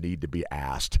 that you need to be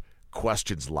asked.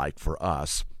 Questions like, for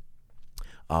us,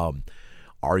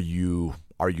 are you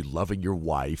loving your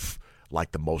wife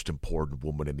like the most important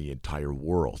woman in the entire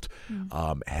world?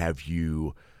 Have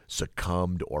you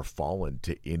succumbed or fallen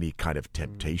to any kind of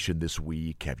temptation this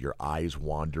week? Have your eyes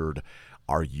wandered?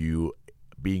 Are you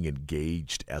being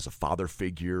engaged as a father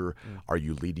figure? Are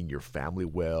you leading your family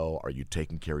well? Are you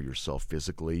taking care of yourself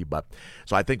physically?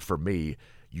 So I think for me,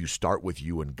 you start with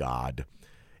you and God,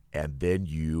 and then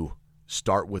you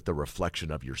start with the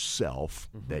reflection of yourself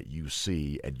that you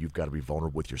see, and you've got to be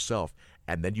vulnerable with yourself.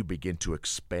 And then you begin to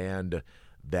expand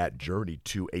that journey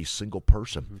to a single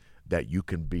person that you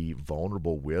can be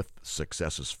vulnerable with,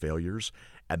 successes, failures,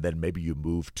 and then maybe you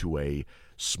move to a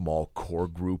small core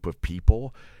group of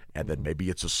people, and then maybe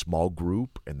it's a small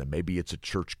group, and then maybe it's a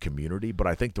church community. But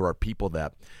I think there are people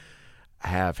that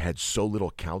have had so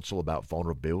little counsel about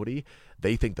vulnerability,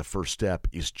 they think the first step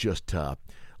is just to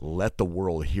let the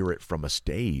world hear it from a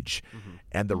stage.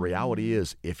 And the reality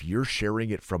is, if you're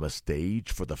sharing it from a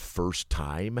stage for the first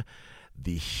time,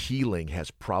 the healing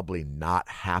has probably not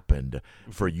happened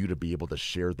for you to be able to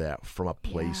share that from a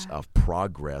place of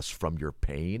progress from your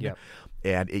pain. Yep.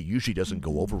 And it usually doesn't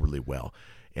go over really well.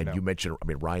 And you mentioned,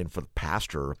 Ryan, for the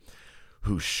pastor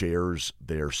who shares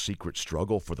their secret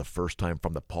struggle for the first time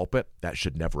from the pulpit, that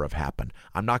should never have happened.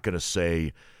 I'm not going to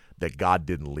say that God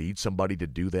didn't lead somebody to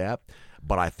do that,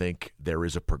 but I think there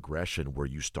is a progression where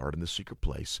you start in the secret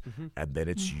place, and then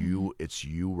it's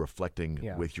you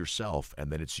reflecting with yourself,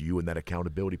 and then it's you and that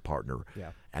accountability partner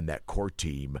and that core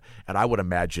team. And I would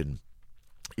imagine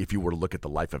if you were to look at the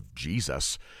life of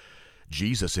Jesus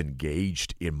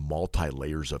engaged in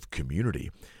multi-layers of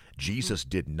community. Jesus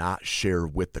did not share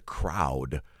with the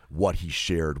crowd what he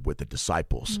shared with the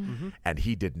disciples. And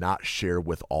he did not share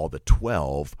with all the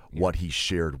 12 what he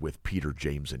shared with Peter,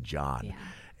 James, and John. Yeah.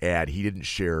 And he didn't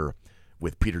share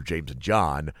with Peter, James, and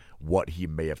John what he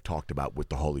may have talked about with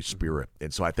the Holy Spirit.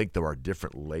 And so I think there are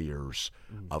different layers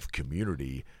of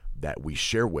community that we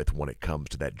share with when it comes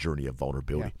to that journey of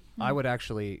vulnerability. Yeah. I would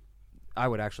actually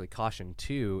caution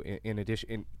too, in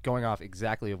addition, going off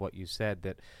exactly of what you said,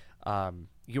 that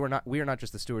we are not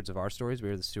just the stewards of our stories, we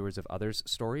are the stewards of others'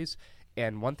 stories.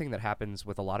 And one thing that happens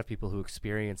with a lot of people who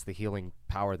experience the healing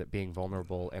power that being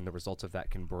vulnerable and the results of that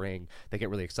can bring, they get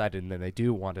really excited and then they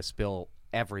do want to spill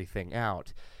everything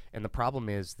out. And the problem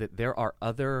is that there are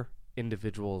other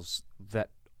individuals that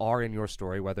are in your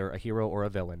story, whether a hero or a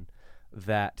villain,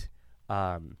 that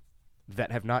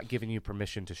have not given you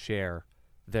permission to share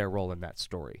their role in that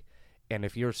story. And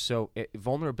if you're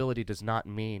vulnerability does not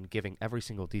mean giving every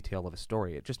single detail of a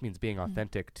story. It just means being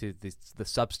authentic to the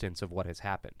substance of what has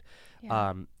happened.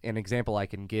 Yeah. An example I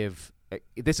can give,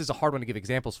 this is a hard one to give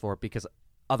examples for because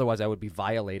otherwise I would be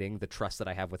violating the trust that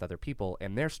I have with other people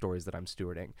and their stories that I'm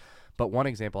stewarding. But one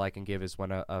example I can give is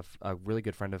when a really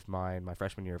good friend of mine, my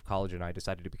freshman year of college, and I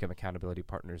decided to become accountability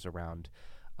partners around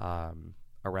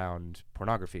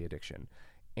pornography addiction.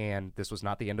 And this was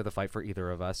not the end of the fight for either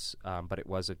of us, but it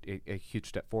was a huge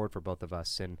step forward for both of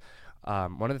us. And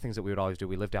one of the things that we would always do,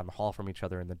 we lived down the hall from each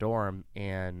other in the dorm,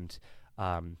 and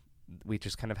we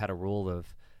just kind of had a rule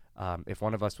of if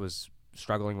one of us was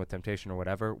struggling with temptation or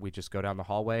whatever, we just go down the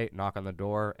hallway, knock on the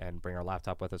door, and bring our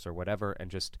laptop with us or whatever,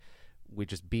 and we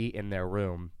just be in their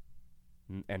room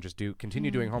and just continue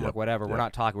doing homework, whatever. We're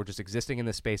not talking. We're just existing in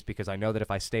this space because I know that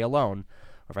if I stay alone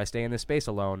or if I stay in this space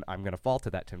alone, I'm going to fall to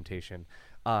that temptation.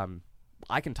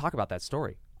 I can talk about that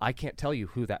story. I can't tell you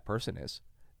who that person is.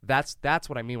 That's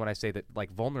what I mean when I say that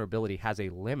like vulnerability has a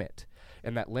limit,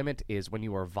 and that limit is when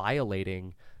you are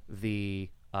violating the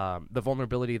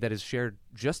vulnerability that is shared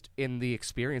just in the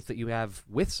experience that you have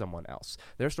with someone else.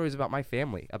 There are stories about my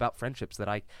family, about friendships that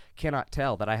I cannot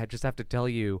tell, that I just have to tell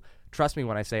you, trust me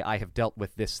when I say I have dealt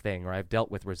with this thing, or I've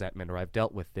dealt with resentment, or I've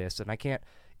dealt with this, and I can't,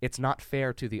 it's not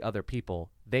fair to the other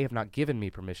people. They have not given me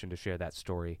permission to share that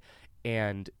story.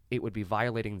 And it would be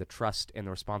violating the trust and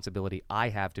the responsibility I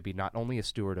have to be not only a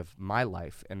steward of my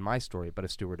life and my story, but a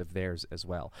steward of theirs as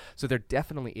well. So there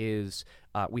definitely is,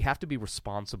 we have to be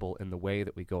responsible in the way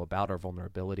that we go about our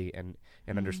vulnerability and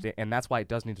understand. And that's why it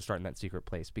does need to start in that secret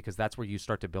place, because that's where you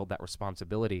start to build that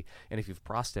responsibility. And if you've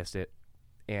processed it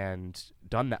and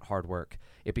done that hard work,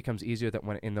 it becomes easier that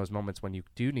when in those moments when you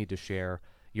do need to share,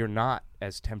 you're not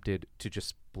as tempted to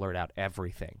just blurt out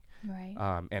everything.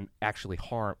 Right. And actually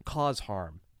cause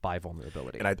harm by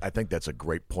vulnerability. And I think that's a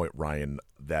great point, Ryan,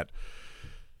 that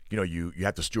you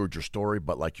have to steward your story,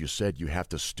 but like you said, you have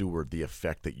to steward the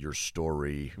effect that your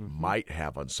story might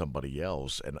have on somebody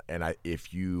else. And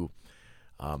if you,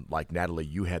 like Natalie,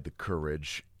 you had the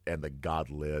courage and the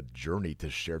God-led journey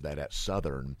to share that at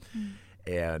Southern.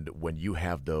 And when you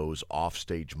have those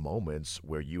offstage moments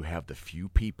where you have the few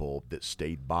people that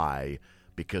stayed by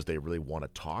because they really want to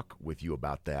talk with you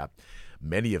about that,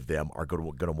 many of them are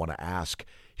going to want to ask,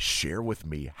 share with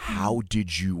me, how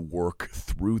did you work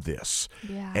through this?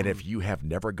 Yeah. And if you have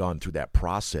never gone through that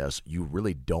process, you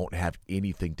really don't have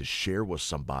anything to share with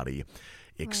somebody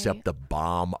except the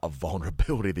bomb of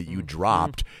vulnerability that you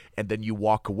dropped, and then you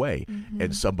walk away.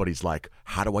 And somebody's like,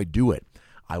 how do I do it?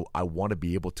 I want to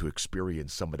be able to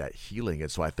experience some of that healing. And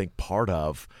so I think part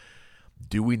of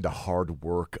doing the hard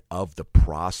work of the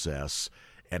process,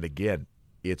 and again,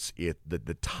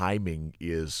 the timing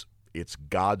is, it's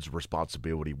God's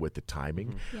responsibility with the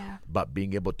timing, but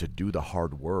being able to do the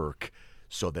hard work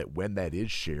so that when that is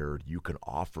shared, you can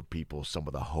offer people some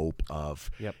of the hope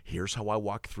of, here's how I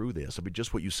walk through this. I mean,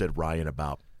 just what you said, Ryan,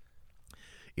 about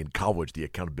in college, the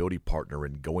accountability partner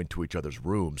and going to each other's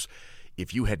rooms.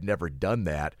 If you had never done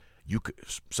that,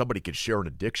 somebody could share an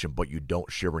addiction, but you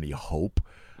don't share any hope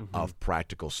of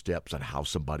practical steps on how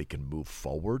somebody can move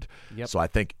forward. Yep. So I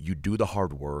think you do the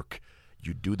hard work,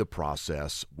 you do the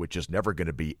process, which is never going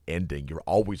to be ending. We're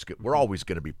always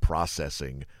going to be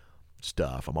processing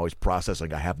stuff. I'm always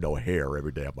processing. I have no hair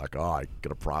every day. I'm like, I got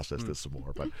to process this some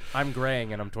more. But I'm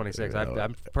graying and I'm 26.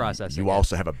 I'm processing. You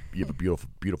also have a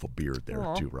beautiful beard there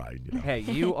too, Ryan. You know? Hey,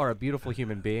 you are a beautiful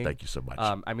human being. Thank you so much.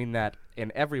 I mean that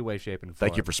in every way, shape, and form.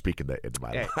 Thank you for speaking that into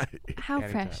my life. How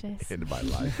Anytime. precious. Into my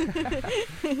life.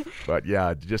 But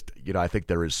yeah, just I think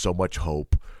there is so much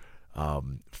hope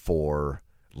for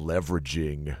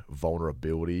leveraging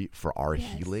vulnerability for our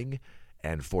healing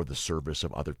and for the service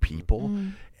of other people.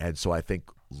 And so I think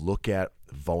look at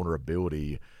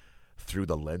vulnerability through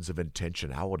the lens of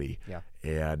intentionality. Yeah.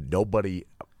 And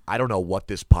I don't know what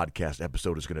this podcast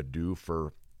episode is going to do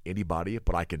for anybody,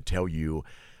 but I can tell you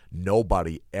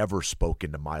nobody ever spoke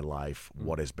into my life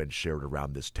what has been shared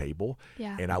around this table.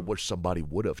 Yeah. And I wish somebody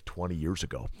would have 20 years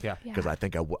ago. Yeah. Because I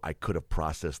think I could have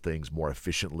processed things more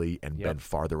efficiently and been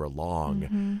farther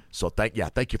along. So thank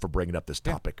you for bringing up this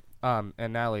topic.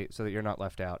 And Natalie, so that you're not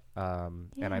left out.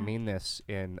 And I mean this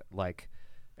in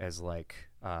as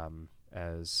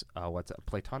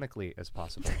platonically as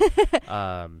possible,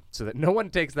 so that no one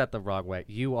takes that the wrong way.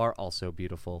 You are also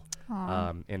beautiful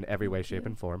in every way, shape,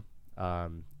 and form.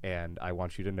 And I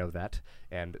want you to know that.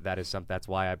 And that is that's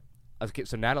why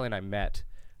so Natalie and I met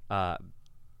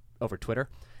over Twitter.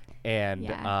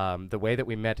 And the way that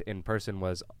we met in person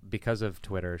was because of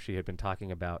Twitter. She had been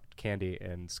talking about candy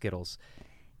and Skittles.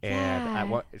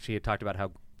 And she had talked about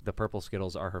how the purple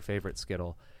Skittles are her favorite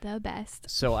Skittle. The best.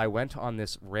 So I went on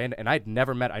this and I'd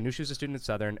never met. I knew she was a student at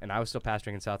Southern, and I was still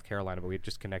pastoring in South Carolina, but we had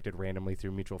just connected randomly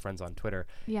through mutual friends on Twitter.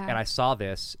 Yeah. And I saw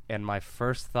this, and my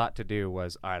first thought to do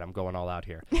was, all right, I'm going all out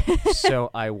here.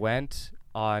 So I went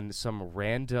on some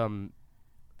random.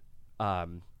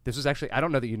 This was actually, I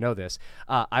don't know that you know this.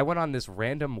 I went on this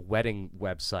random wedding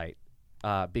website.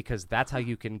 Because that's how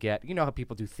you can get, you know how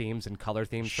people do themes and color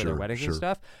themes for their weddings and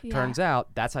stuff? Yeah. Turns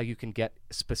out that's how you can get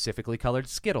specifically colored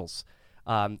Skittles.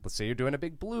 Let's say you're doing a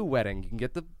big blue wedding. You can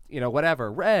get the,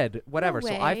 whatever, red, whatever. No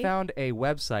So I way. found a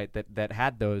website that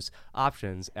had those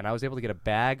options, and I was able to get a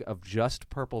bag of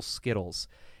just purple Skittles.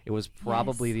 It was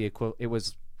probably the equivalent. It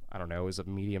was, I don't know, it was a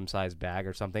medium-sized bag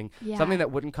or something. Yeah. Something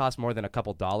that wouldn't cost more than a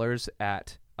couple dollars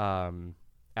at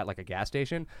like a gas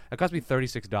station. It cost me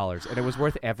 $36, and it was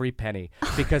worth every penny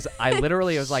because I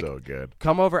literally was like, so good.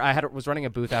 Come over. I was running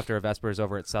a booth after a Vespers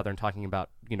over at Southern talking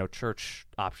about, church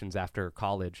options after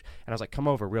college. And I was like, come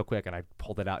over real quick. And I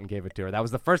pulled it out and gave it to her. That was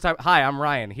the first time. Hi, I'm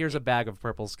Ryan. Here's a bag of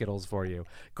purple Skittles for you.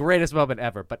 Greatest moment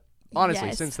ever. But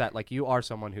honestly, since that, you are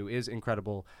someone who is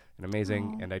incredible and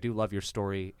amazing. And I do love your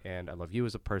story, and I love you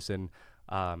as a person.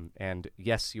 And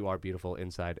yes, you are beautiful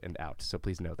inside and out. So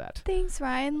please know that. Thanks,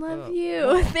 Ryan. Love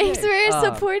you. Thanks for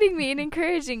supporting me and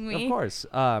encouraging me. Of course.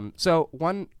 So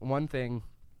one thing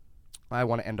I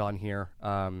want to end on here,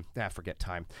 forget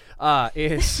time,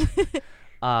 is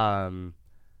how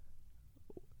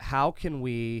can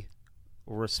we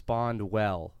respond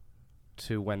well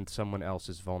to when someone else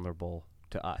is vulnerable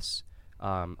to us?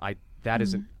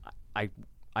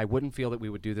 I wouldn't feel that we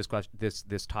would do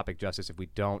this topic justice if we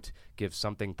don't give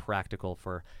something practical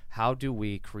for how do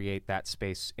we create that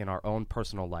space in our own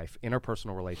personal life,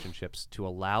 interpersonal relationships, to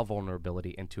allow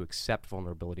vulnerability and to accept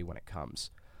vulnerability when it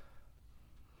comes.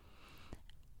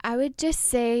 I would just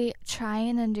say try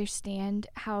and understand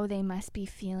how they must be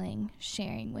feeling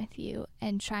sharing with you,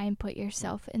 and try and put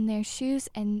yourself in their shoes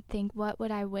and think, what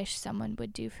would I wish someone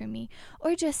would do for me?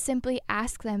 Or just simply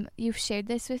ask them, you've shared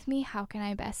this with me, how can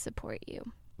I best support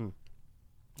you?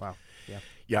 Wow. Yeah.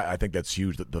 Yeah, I think that's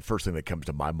huge. The first thing that comes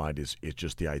to my mind is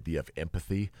just the idea of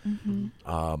empathy.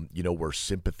 Where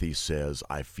sympathy says,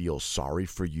 I feel sorry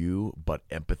for you, but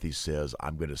empathy says,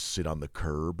 I'm going to sit on the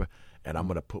curb and I'm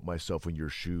going to put myself in your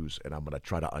shoes and I'm going to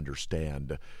try to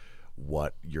understand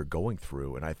what you're going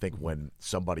through. And I think when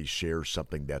somebody shares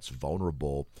something that's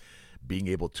vulnerable, being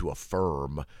able to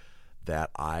affirm that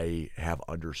I have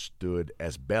understood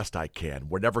as best I can.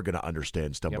 We're never going to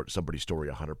understand somebody's story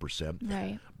 100%.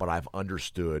 Right. But I've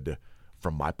understood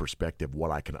from my perspective what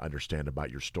I can understand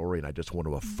about your story, and I just want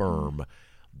to affirm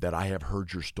that I have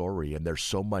heard your story, and there's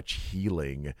so much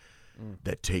healing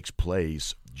that takes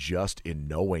place just in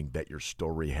knowing that your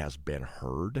story has been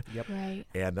heard. Yep. Right.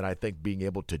 And then I think being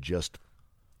able to just,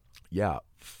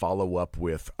 follow up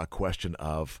with a question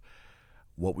of,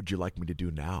 what would you like me to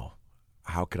do now?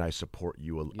 How can I support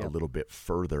you a little bit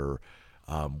further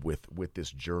with this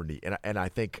journey? And I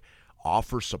think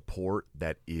offer support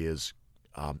that is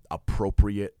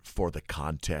appropriate for the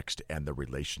context and the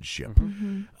relationship.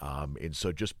 And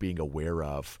so just being aware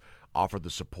of, offer the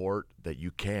support that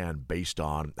you can based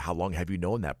on how long have you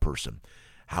known that person?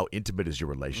 How intimate is your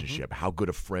relationship? How good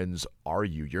of friends are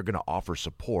you? You're going to offer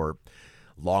support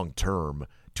long-term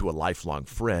to a lifelong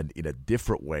friend in a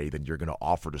different way than you're going to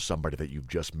offer to somebody that you've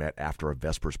just met after a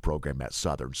Vespers program at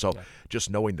Southern. So just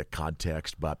knowing the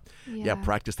context, but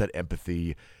practice that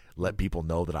empathy. Let people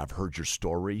know that I've heard your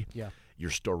story. Your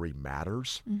story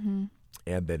matters. And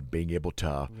then being able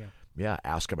to,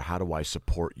 ask them, how do I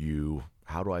support you?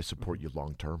 How do I support you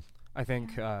long-term? I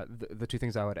think the two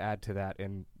things I would add to that,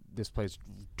 and this plays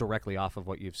directly off of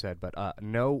what you've said, but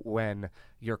know when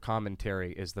your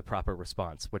commentary is the proper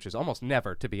response, which is almost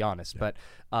never, to be honest. But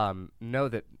know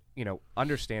that,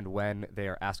 understand when they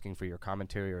are asking for your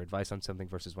commentary or advice on something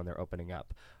versus when they're opening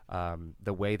up.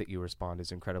 The way that you respond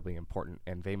is incredibly important,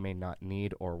 and they may not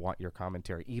need or want your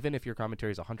commentary. Even if your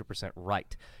commentary is 100%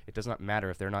 right, it does not matter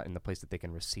if they're not in the place that they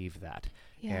can receive that.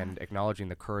 And acknowledging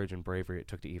the courage and bravery it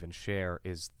took to even share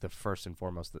is the first and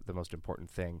foremost, the most important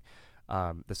thing.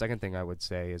 The second thing I would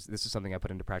say is this is something I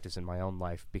put into practice in my own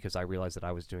life because I realized that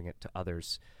I was doing it to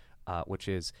others, which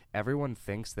is everyone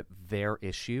thinks that their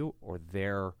issue or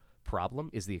their problem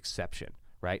is the exception,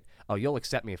 right? Oh, you'll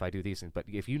accept me if I do these things, but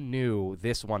if you knew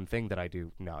this one thing that I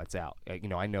do, no, it's out.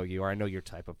 I know you, or I know your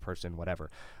type of person, whatever.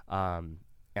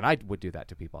 And I would do that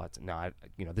to people.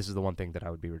 This is the one thing that I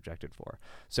would be rejected for.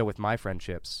 So with my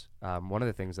friendships, one of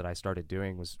the things that I started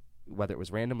doing was, whether it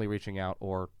was randomly reaching out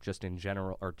or just in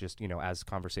general or just, as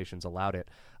conversations allowed it,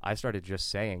 I started just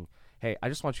saying, hey, I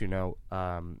just want you to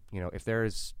know, if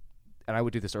there's, and I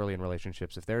would do this early in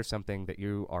relationships, if there's something that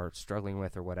you are struggling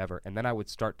with or whatever, and then I would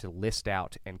start to list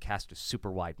out and cast a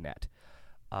super wide net,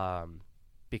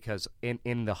 because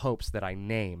in the hopes that I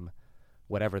name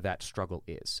whatever that struggle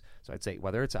is. So I'd say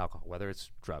whether it's alcohol, whether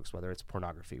it's drugs, whether it's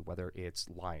pornography, whether it's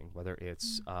lying, whether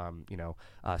it's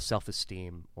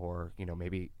self-esteem, or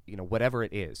maybe whatever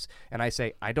it is. And I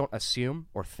say I don't assume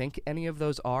or think any of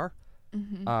those are,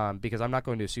 because I'm not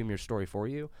going to assume your story for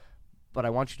you. But I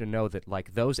want you to know that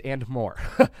like those and more,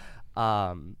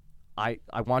 I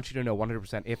want you to know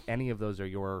 100% if any of those are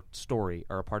your story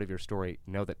or a part of your story,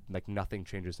 know that like nothing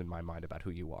changes in my mind about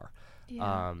who you are,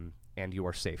 and you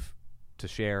are safe to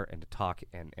share and to talk,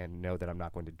 and know that I'm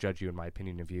not going to judge you in my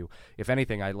opinion of you. If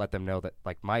anything, I let them know that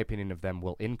like my opinion of them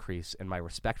will increase and my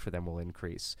respect for them will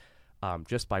increase,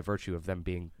 just by virtue of them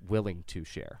being willing to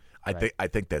share. Right? I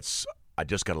think that's, I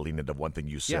just got to lean into one thing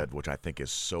you said, which I think is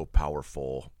so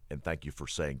powerful, and thank you for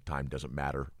saying time doesn't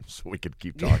matter so we can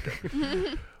keep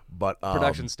talking. But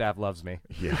production staff loves me.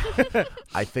 Yeah.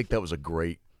 I think that was a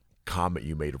great comment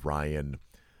you made, Ryan,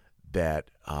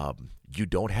 that you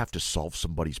don't have to solve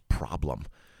somebody's problem.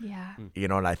 Yeah.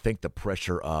 And I think the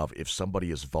pressure of if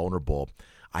somebody is vulnerable,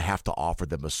 I have to offer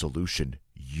them a solution.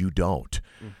 You don't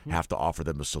have to offer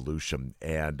them a solution.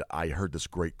 And I heard this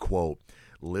great quote,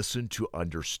 listen to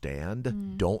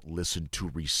understand, don't listen to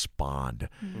respond.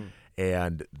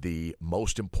 And the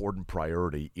most important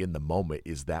priority in the moment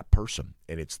is that person,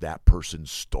 and it's that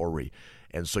person's story.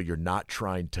 And so you're not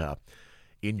trying to,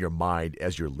 in your mind,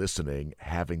 as you're listening,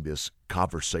 having this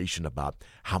conversation about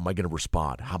how am I going to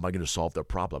respond? How am I going to solve their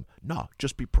problem? No,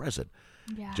 just be present.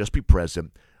 Yeah. Just be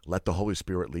present. Let the Holy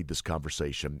Spirit lead this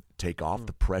conversation. Take off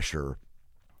the pressure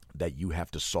that you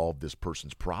have to solve this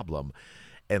person's problem,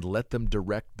 and let them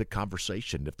direct the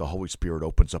conversation. If the Holy Spirit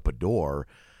opens up a door,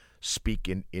 speak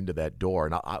into that door.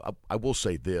 And I will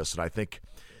say this, and I think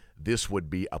this would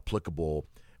be applicable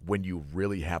when you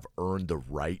really have earned the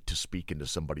right to speak into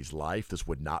somebody's life. This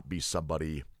would not be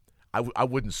somebody, I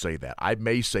wouldn't say that. I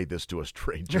may say this to a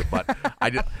stranger, but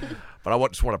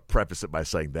just want to preface it by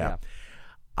saying that. Yeah.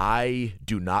 I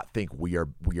do not think we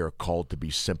are called to be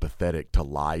sympathetic to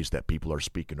lies that people are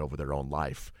speaking over their own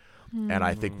life. And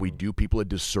I think we do people a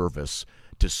disservice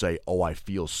to say, oh, I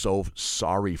feel so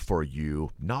sorry for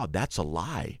you. No, that's a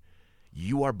lie.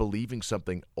 You are believing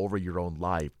something over your own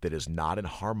life that is not in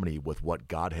harmony with what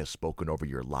God has spoken over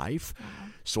your life.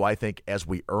 So I think as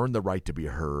we earn the right to be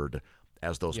heard,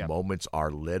 as those moments are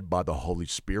led by the Holy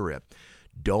Spirit,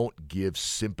 don't give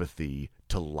sympathy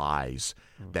to lies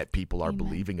that people are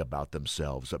believing about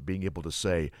themselves. Being able to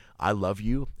say, I love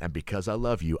you, and because I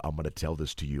love you, I'm going to tell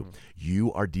this to you.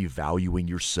 You are devaluing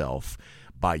yourself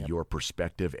by your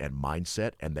perspective and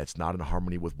mindset, and that's not in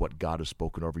harmony with what God has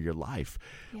spoken over your life.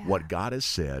 What God has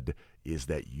said is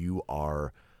that you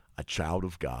are a child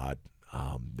of God,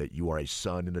 that you are a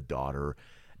son and a daughter,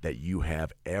 that you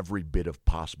have every bit of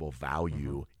possible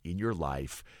value in your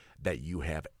life that you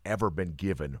have ever been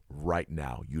given right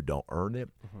now. You don't earn it.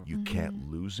 You can't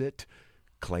lose it.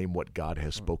 claim what God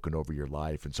has spoken over your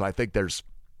life. And so I think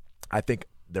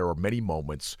there are many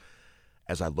moments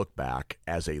as I look back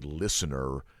as a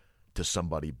listener to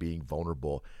somebody being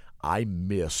vulnerable, I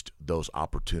missed those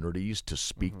opportunities to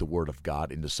speak the word of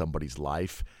God into somebody's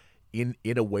life in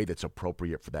a way that's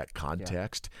appropriate for that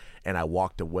context. And I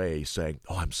walked away saying,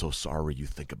 oh, I'm so sorry you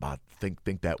think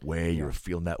that way, you're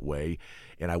feeling that way.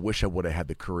 And I wish I would have had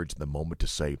the courage in the moment to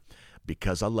say,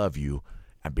 because I love you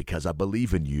and because I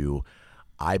believe in you,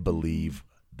 I believe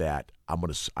that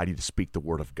I need to speak the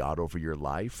word of God over your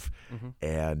life.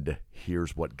 And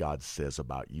here's what God says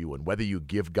about you. And whether you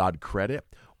give God credit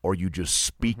or you just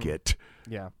speak it,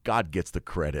 God gets the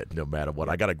credit no matter what.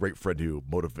 I got a great friend who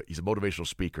he's a motivational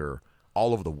speaker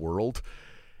all over the world.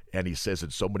 And he says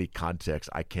in so many contexts,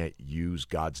 I can't use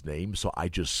God's name. So I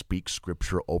just speak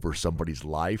scripture over somebody's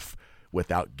life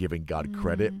without giving God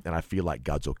credit. And I feel like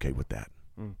God's okay with that.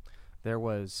 There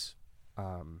was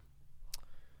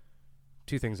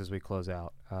two things as we close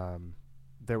out.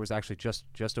 There was actually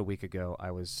just a week ago, I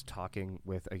was talking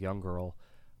with a young girl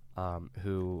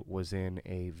who was in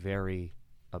a very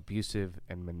abusive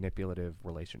and manipulative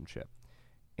relationship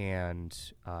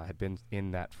and had been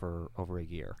in that for over a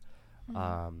year.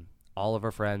 All of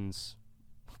her friends,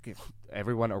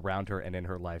 everyone around her and in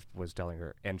her life was telling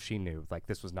her, and she knew, like,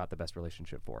 this was not the best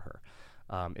relationship for her.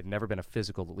 It had never been a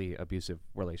physically abusive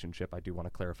relationship. I do want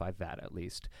to clarify that at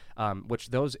least, which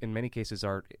those in many cases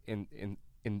are in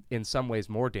some ways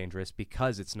more dangerous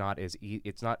because it's not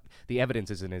the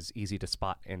evidence isn't as easy to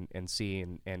spot and see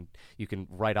and you can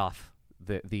write off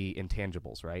the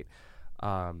intangibles, right?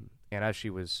 And as she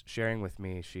was sharing with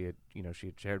me, she had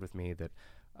shared with me that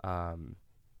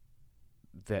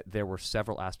that there were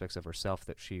several aspects of herself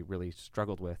that she really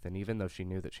struggled with, and even though she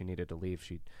knew that she needed to leave,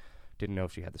 she didn't know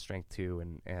if she had the strength to,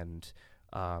 and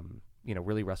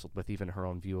really wrestled with even her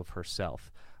own view of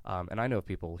herself. And I know of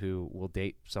people who will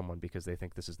date someone because they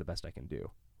think this is the best I can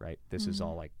do, right? This is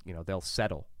all they'll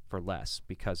settle for less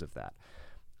because of that.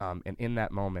 And in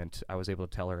that moment, I was able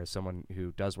to tell her, as someone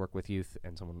who does work with youth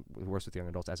and someone who works with young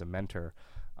adults as a mentor,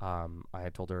 I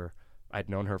had told her, I'd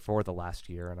known her for the last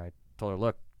year, and I told her,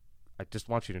 look, I just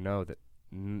want you to know that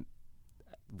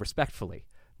respectfully,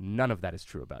 none of that is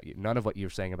true about you. None of what you're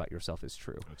saying about yourself is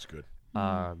true. That's good.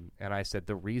 And I said,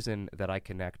 the reason that I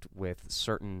connect with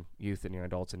certain youth and young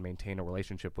adults and maintain a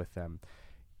relationship with them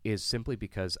is simply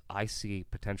because I see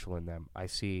potential in them. I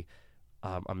see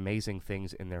amazing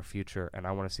things in their future, and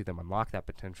I want to see them unlock that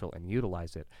potential and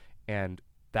utilize it. And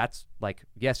that's like,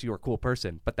 yes, you're a cool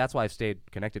person, but that's why I've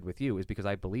stayed connected with you, is because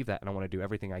I believe that, and I want to do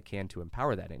everything I can to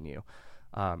empower that in you.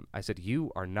 I said,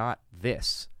 you are not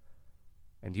this,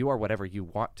 and you are whatever you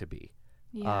want to be.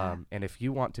 Yeah. And if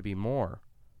you want to be more,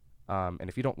 and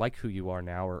if you don't like who you are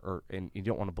now, and you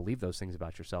don't want to believe those things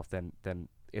about yourself, then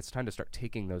it's time to start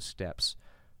taking those steps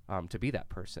to be that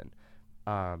person.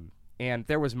 And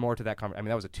there was more to that conversation. I mean,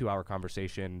 that was a 2-hour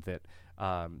conversation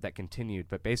that continued.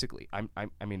 But basically,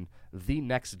 I mean, the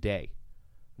next day,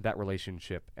 that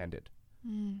relationship ended.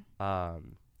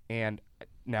 And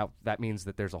now that means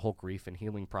that there's a whole grief and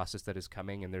healing process that is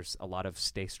coming, and there's a lot of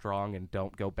stay strong and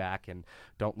don't go back and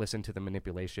don't listen to the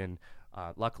manipulation.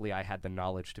 Luckily, I had the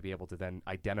knowledge to be able to then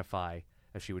identify,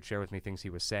 as she would share with me things he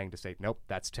was saying, to say, nope,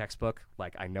 that's textbook.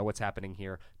 Like, I know what's happening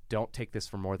here. Don't take this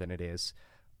for more than it is.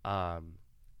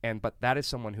 But that is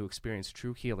someone who experienced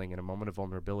true healing in a moment of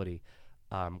vulnerability,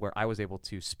 where I was able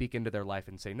to speak into their life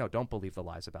and say, no, don't believe the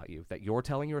lies about you that you're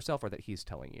telling yourself or that he's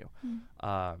telling you.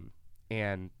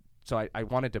 And so I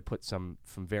wanted to put some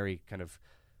very kind of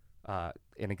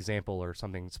an example or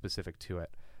something specific to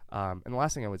it. And the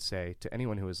last thing I would say to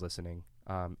anyone who is listening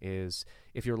is,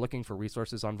 if you're looking for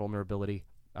resources on vulnerability,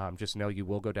 just know you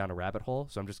will go down a rabbit hole.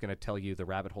 So I'm just going to tell you the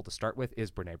rabbit hole to start with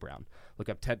is Brene Brown. Look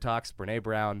up TED Talks, Brene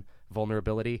Brown,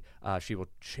 vulnerability. She will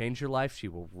change your life. She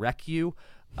will wreck you.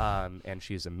 And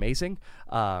she's amazing.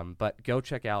 But go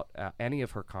check out any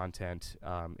of her content.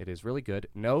 It is really good.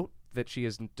 Note that she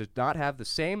does not have the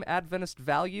same Adventist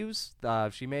values.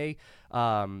 She may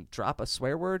drop a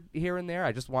swear word here and there.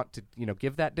 I just want to,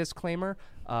 give that disclaimer.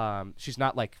 She's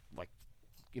not like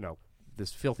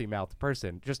this filthy mouthed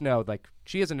person. Just know, like,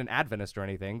 she isn't an Adventist or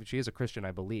anything. She is a Christian,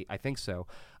 I believe. I think so.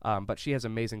 But she has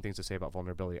amazing things to say about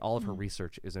vulnerability. All of her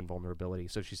research is in vulnerability.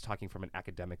 So she's talking from an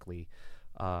academically,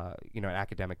 an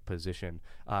academic position.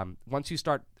 Once you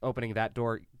start opening that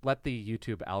door, let the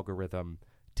YouTube algorithm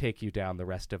take you down the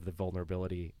rest of the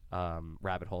vulnerability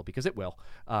rabbit hole, because it will.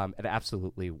 It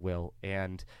absolutely will.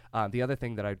 And the other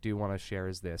thing that I do want to share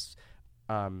is this.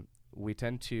 We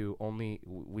tend to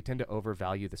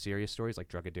overvalue the serious stories like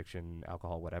drug addiction,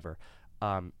 alcohol, whatever.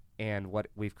 And what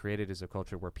we've created is a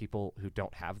culture where people who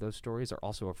don't have those stories are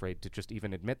also afraid to just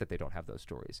even admit that they don't have those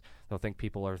stories. They'll think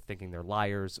people are thinking they're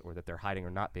liars or that they're hiding or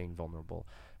not being vulnerable.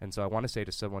 And so I want to say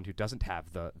to someone who doesn't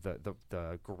have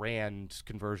the grand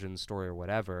conversion story or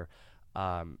whatever,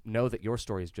 know that your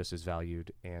story is just as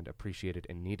valued and appreciated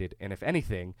and needed. And if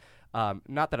anything,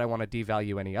 not that I want to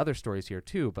devalue any other stories here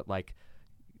too, but like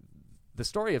the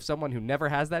story of someone who never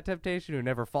has that temptation, who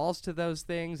never falls to those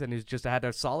things, and who's just had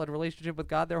a solid relationship with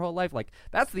God their whole life, like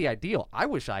that's the ideal. I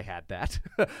wish I had that.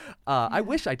 I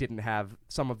wish I didn't have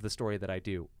some of the story that I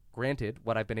do. Granted,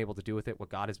 what I've been able to do with it, what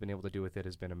God has been able to do with it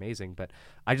has been amazing. But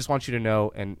I just want you to know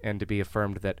and to be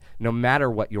affirmed that no matter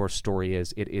what your story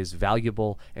is, it is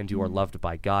valuable and you are loved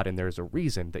by God. And there's a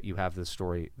reason that you have the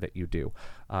story that you do.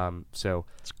 So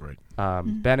that's great.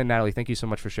 Ben and Natalie, thank you so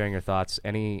much for sharing your thoughts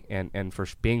and for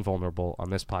being vulnerable on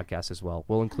this podcast as well.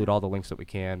 We'll include all the links that we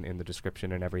can in the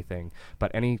description and everything.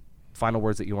 But any final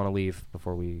words that you want to leave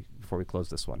before we close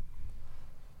this one?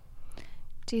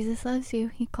 Jesus loves you.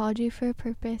 He called you for a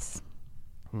purpose.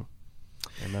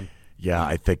 Amen. Yeah,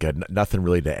 I think nothing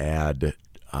really to add.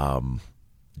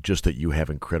 Just that you have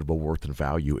incredible worth and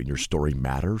value, and your story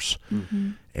matters.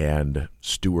 And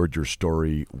steward your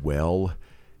story well.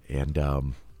 And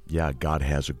God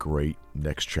has a great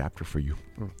next chapter for you.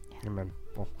 Amen.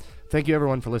 Well, thank you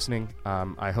everyone for listening.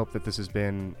 I hope that this has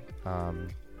been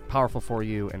powerful for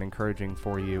you and encouraging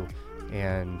for you.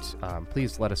 And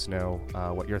please let us know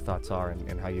what your thoughts are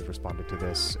and how you've responded to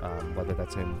this, whether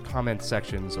that's in comment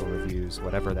sections or reviews,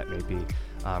 whatever that may be.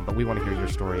 But we want to hear your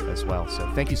story as well. So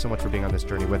thank you so much for being on this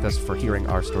journey with us, for hearing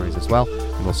our stories as well.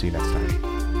 And we'll see you next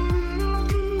time.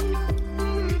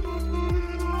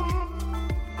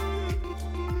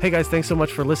 Hey guys, thanks so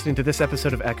much for listening to this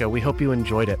episode of Echo. We hope you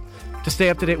enjoyed it. To stay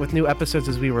up to date with new episodes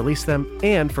as we release them,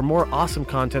 and for more awesome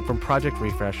content from Project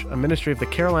Refresh, a ministry of the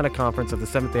Carolina Conference of the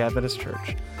Seventh-day Adventist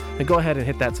Church, then go ahead and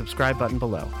hit that subscribe button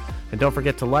below. And don't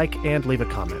forget to like and leave a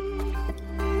comment.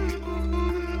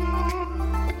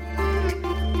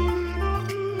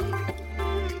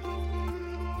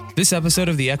 This episode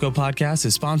of the Echo Podcast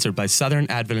is sponsored by Southern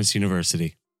Adventist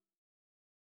University.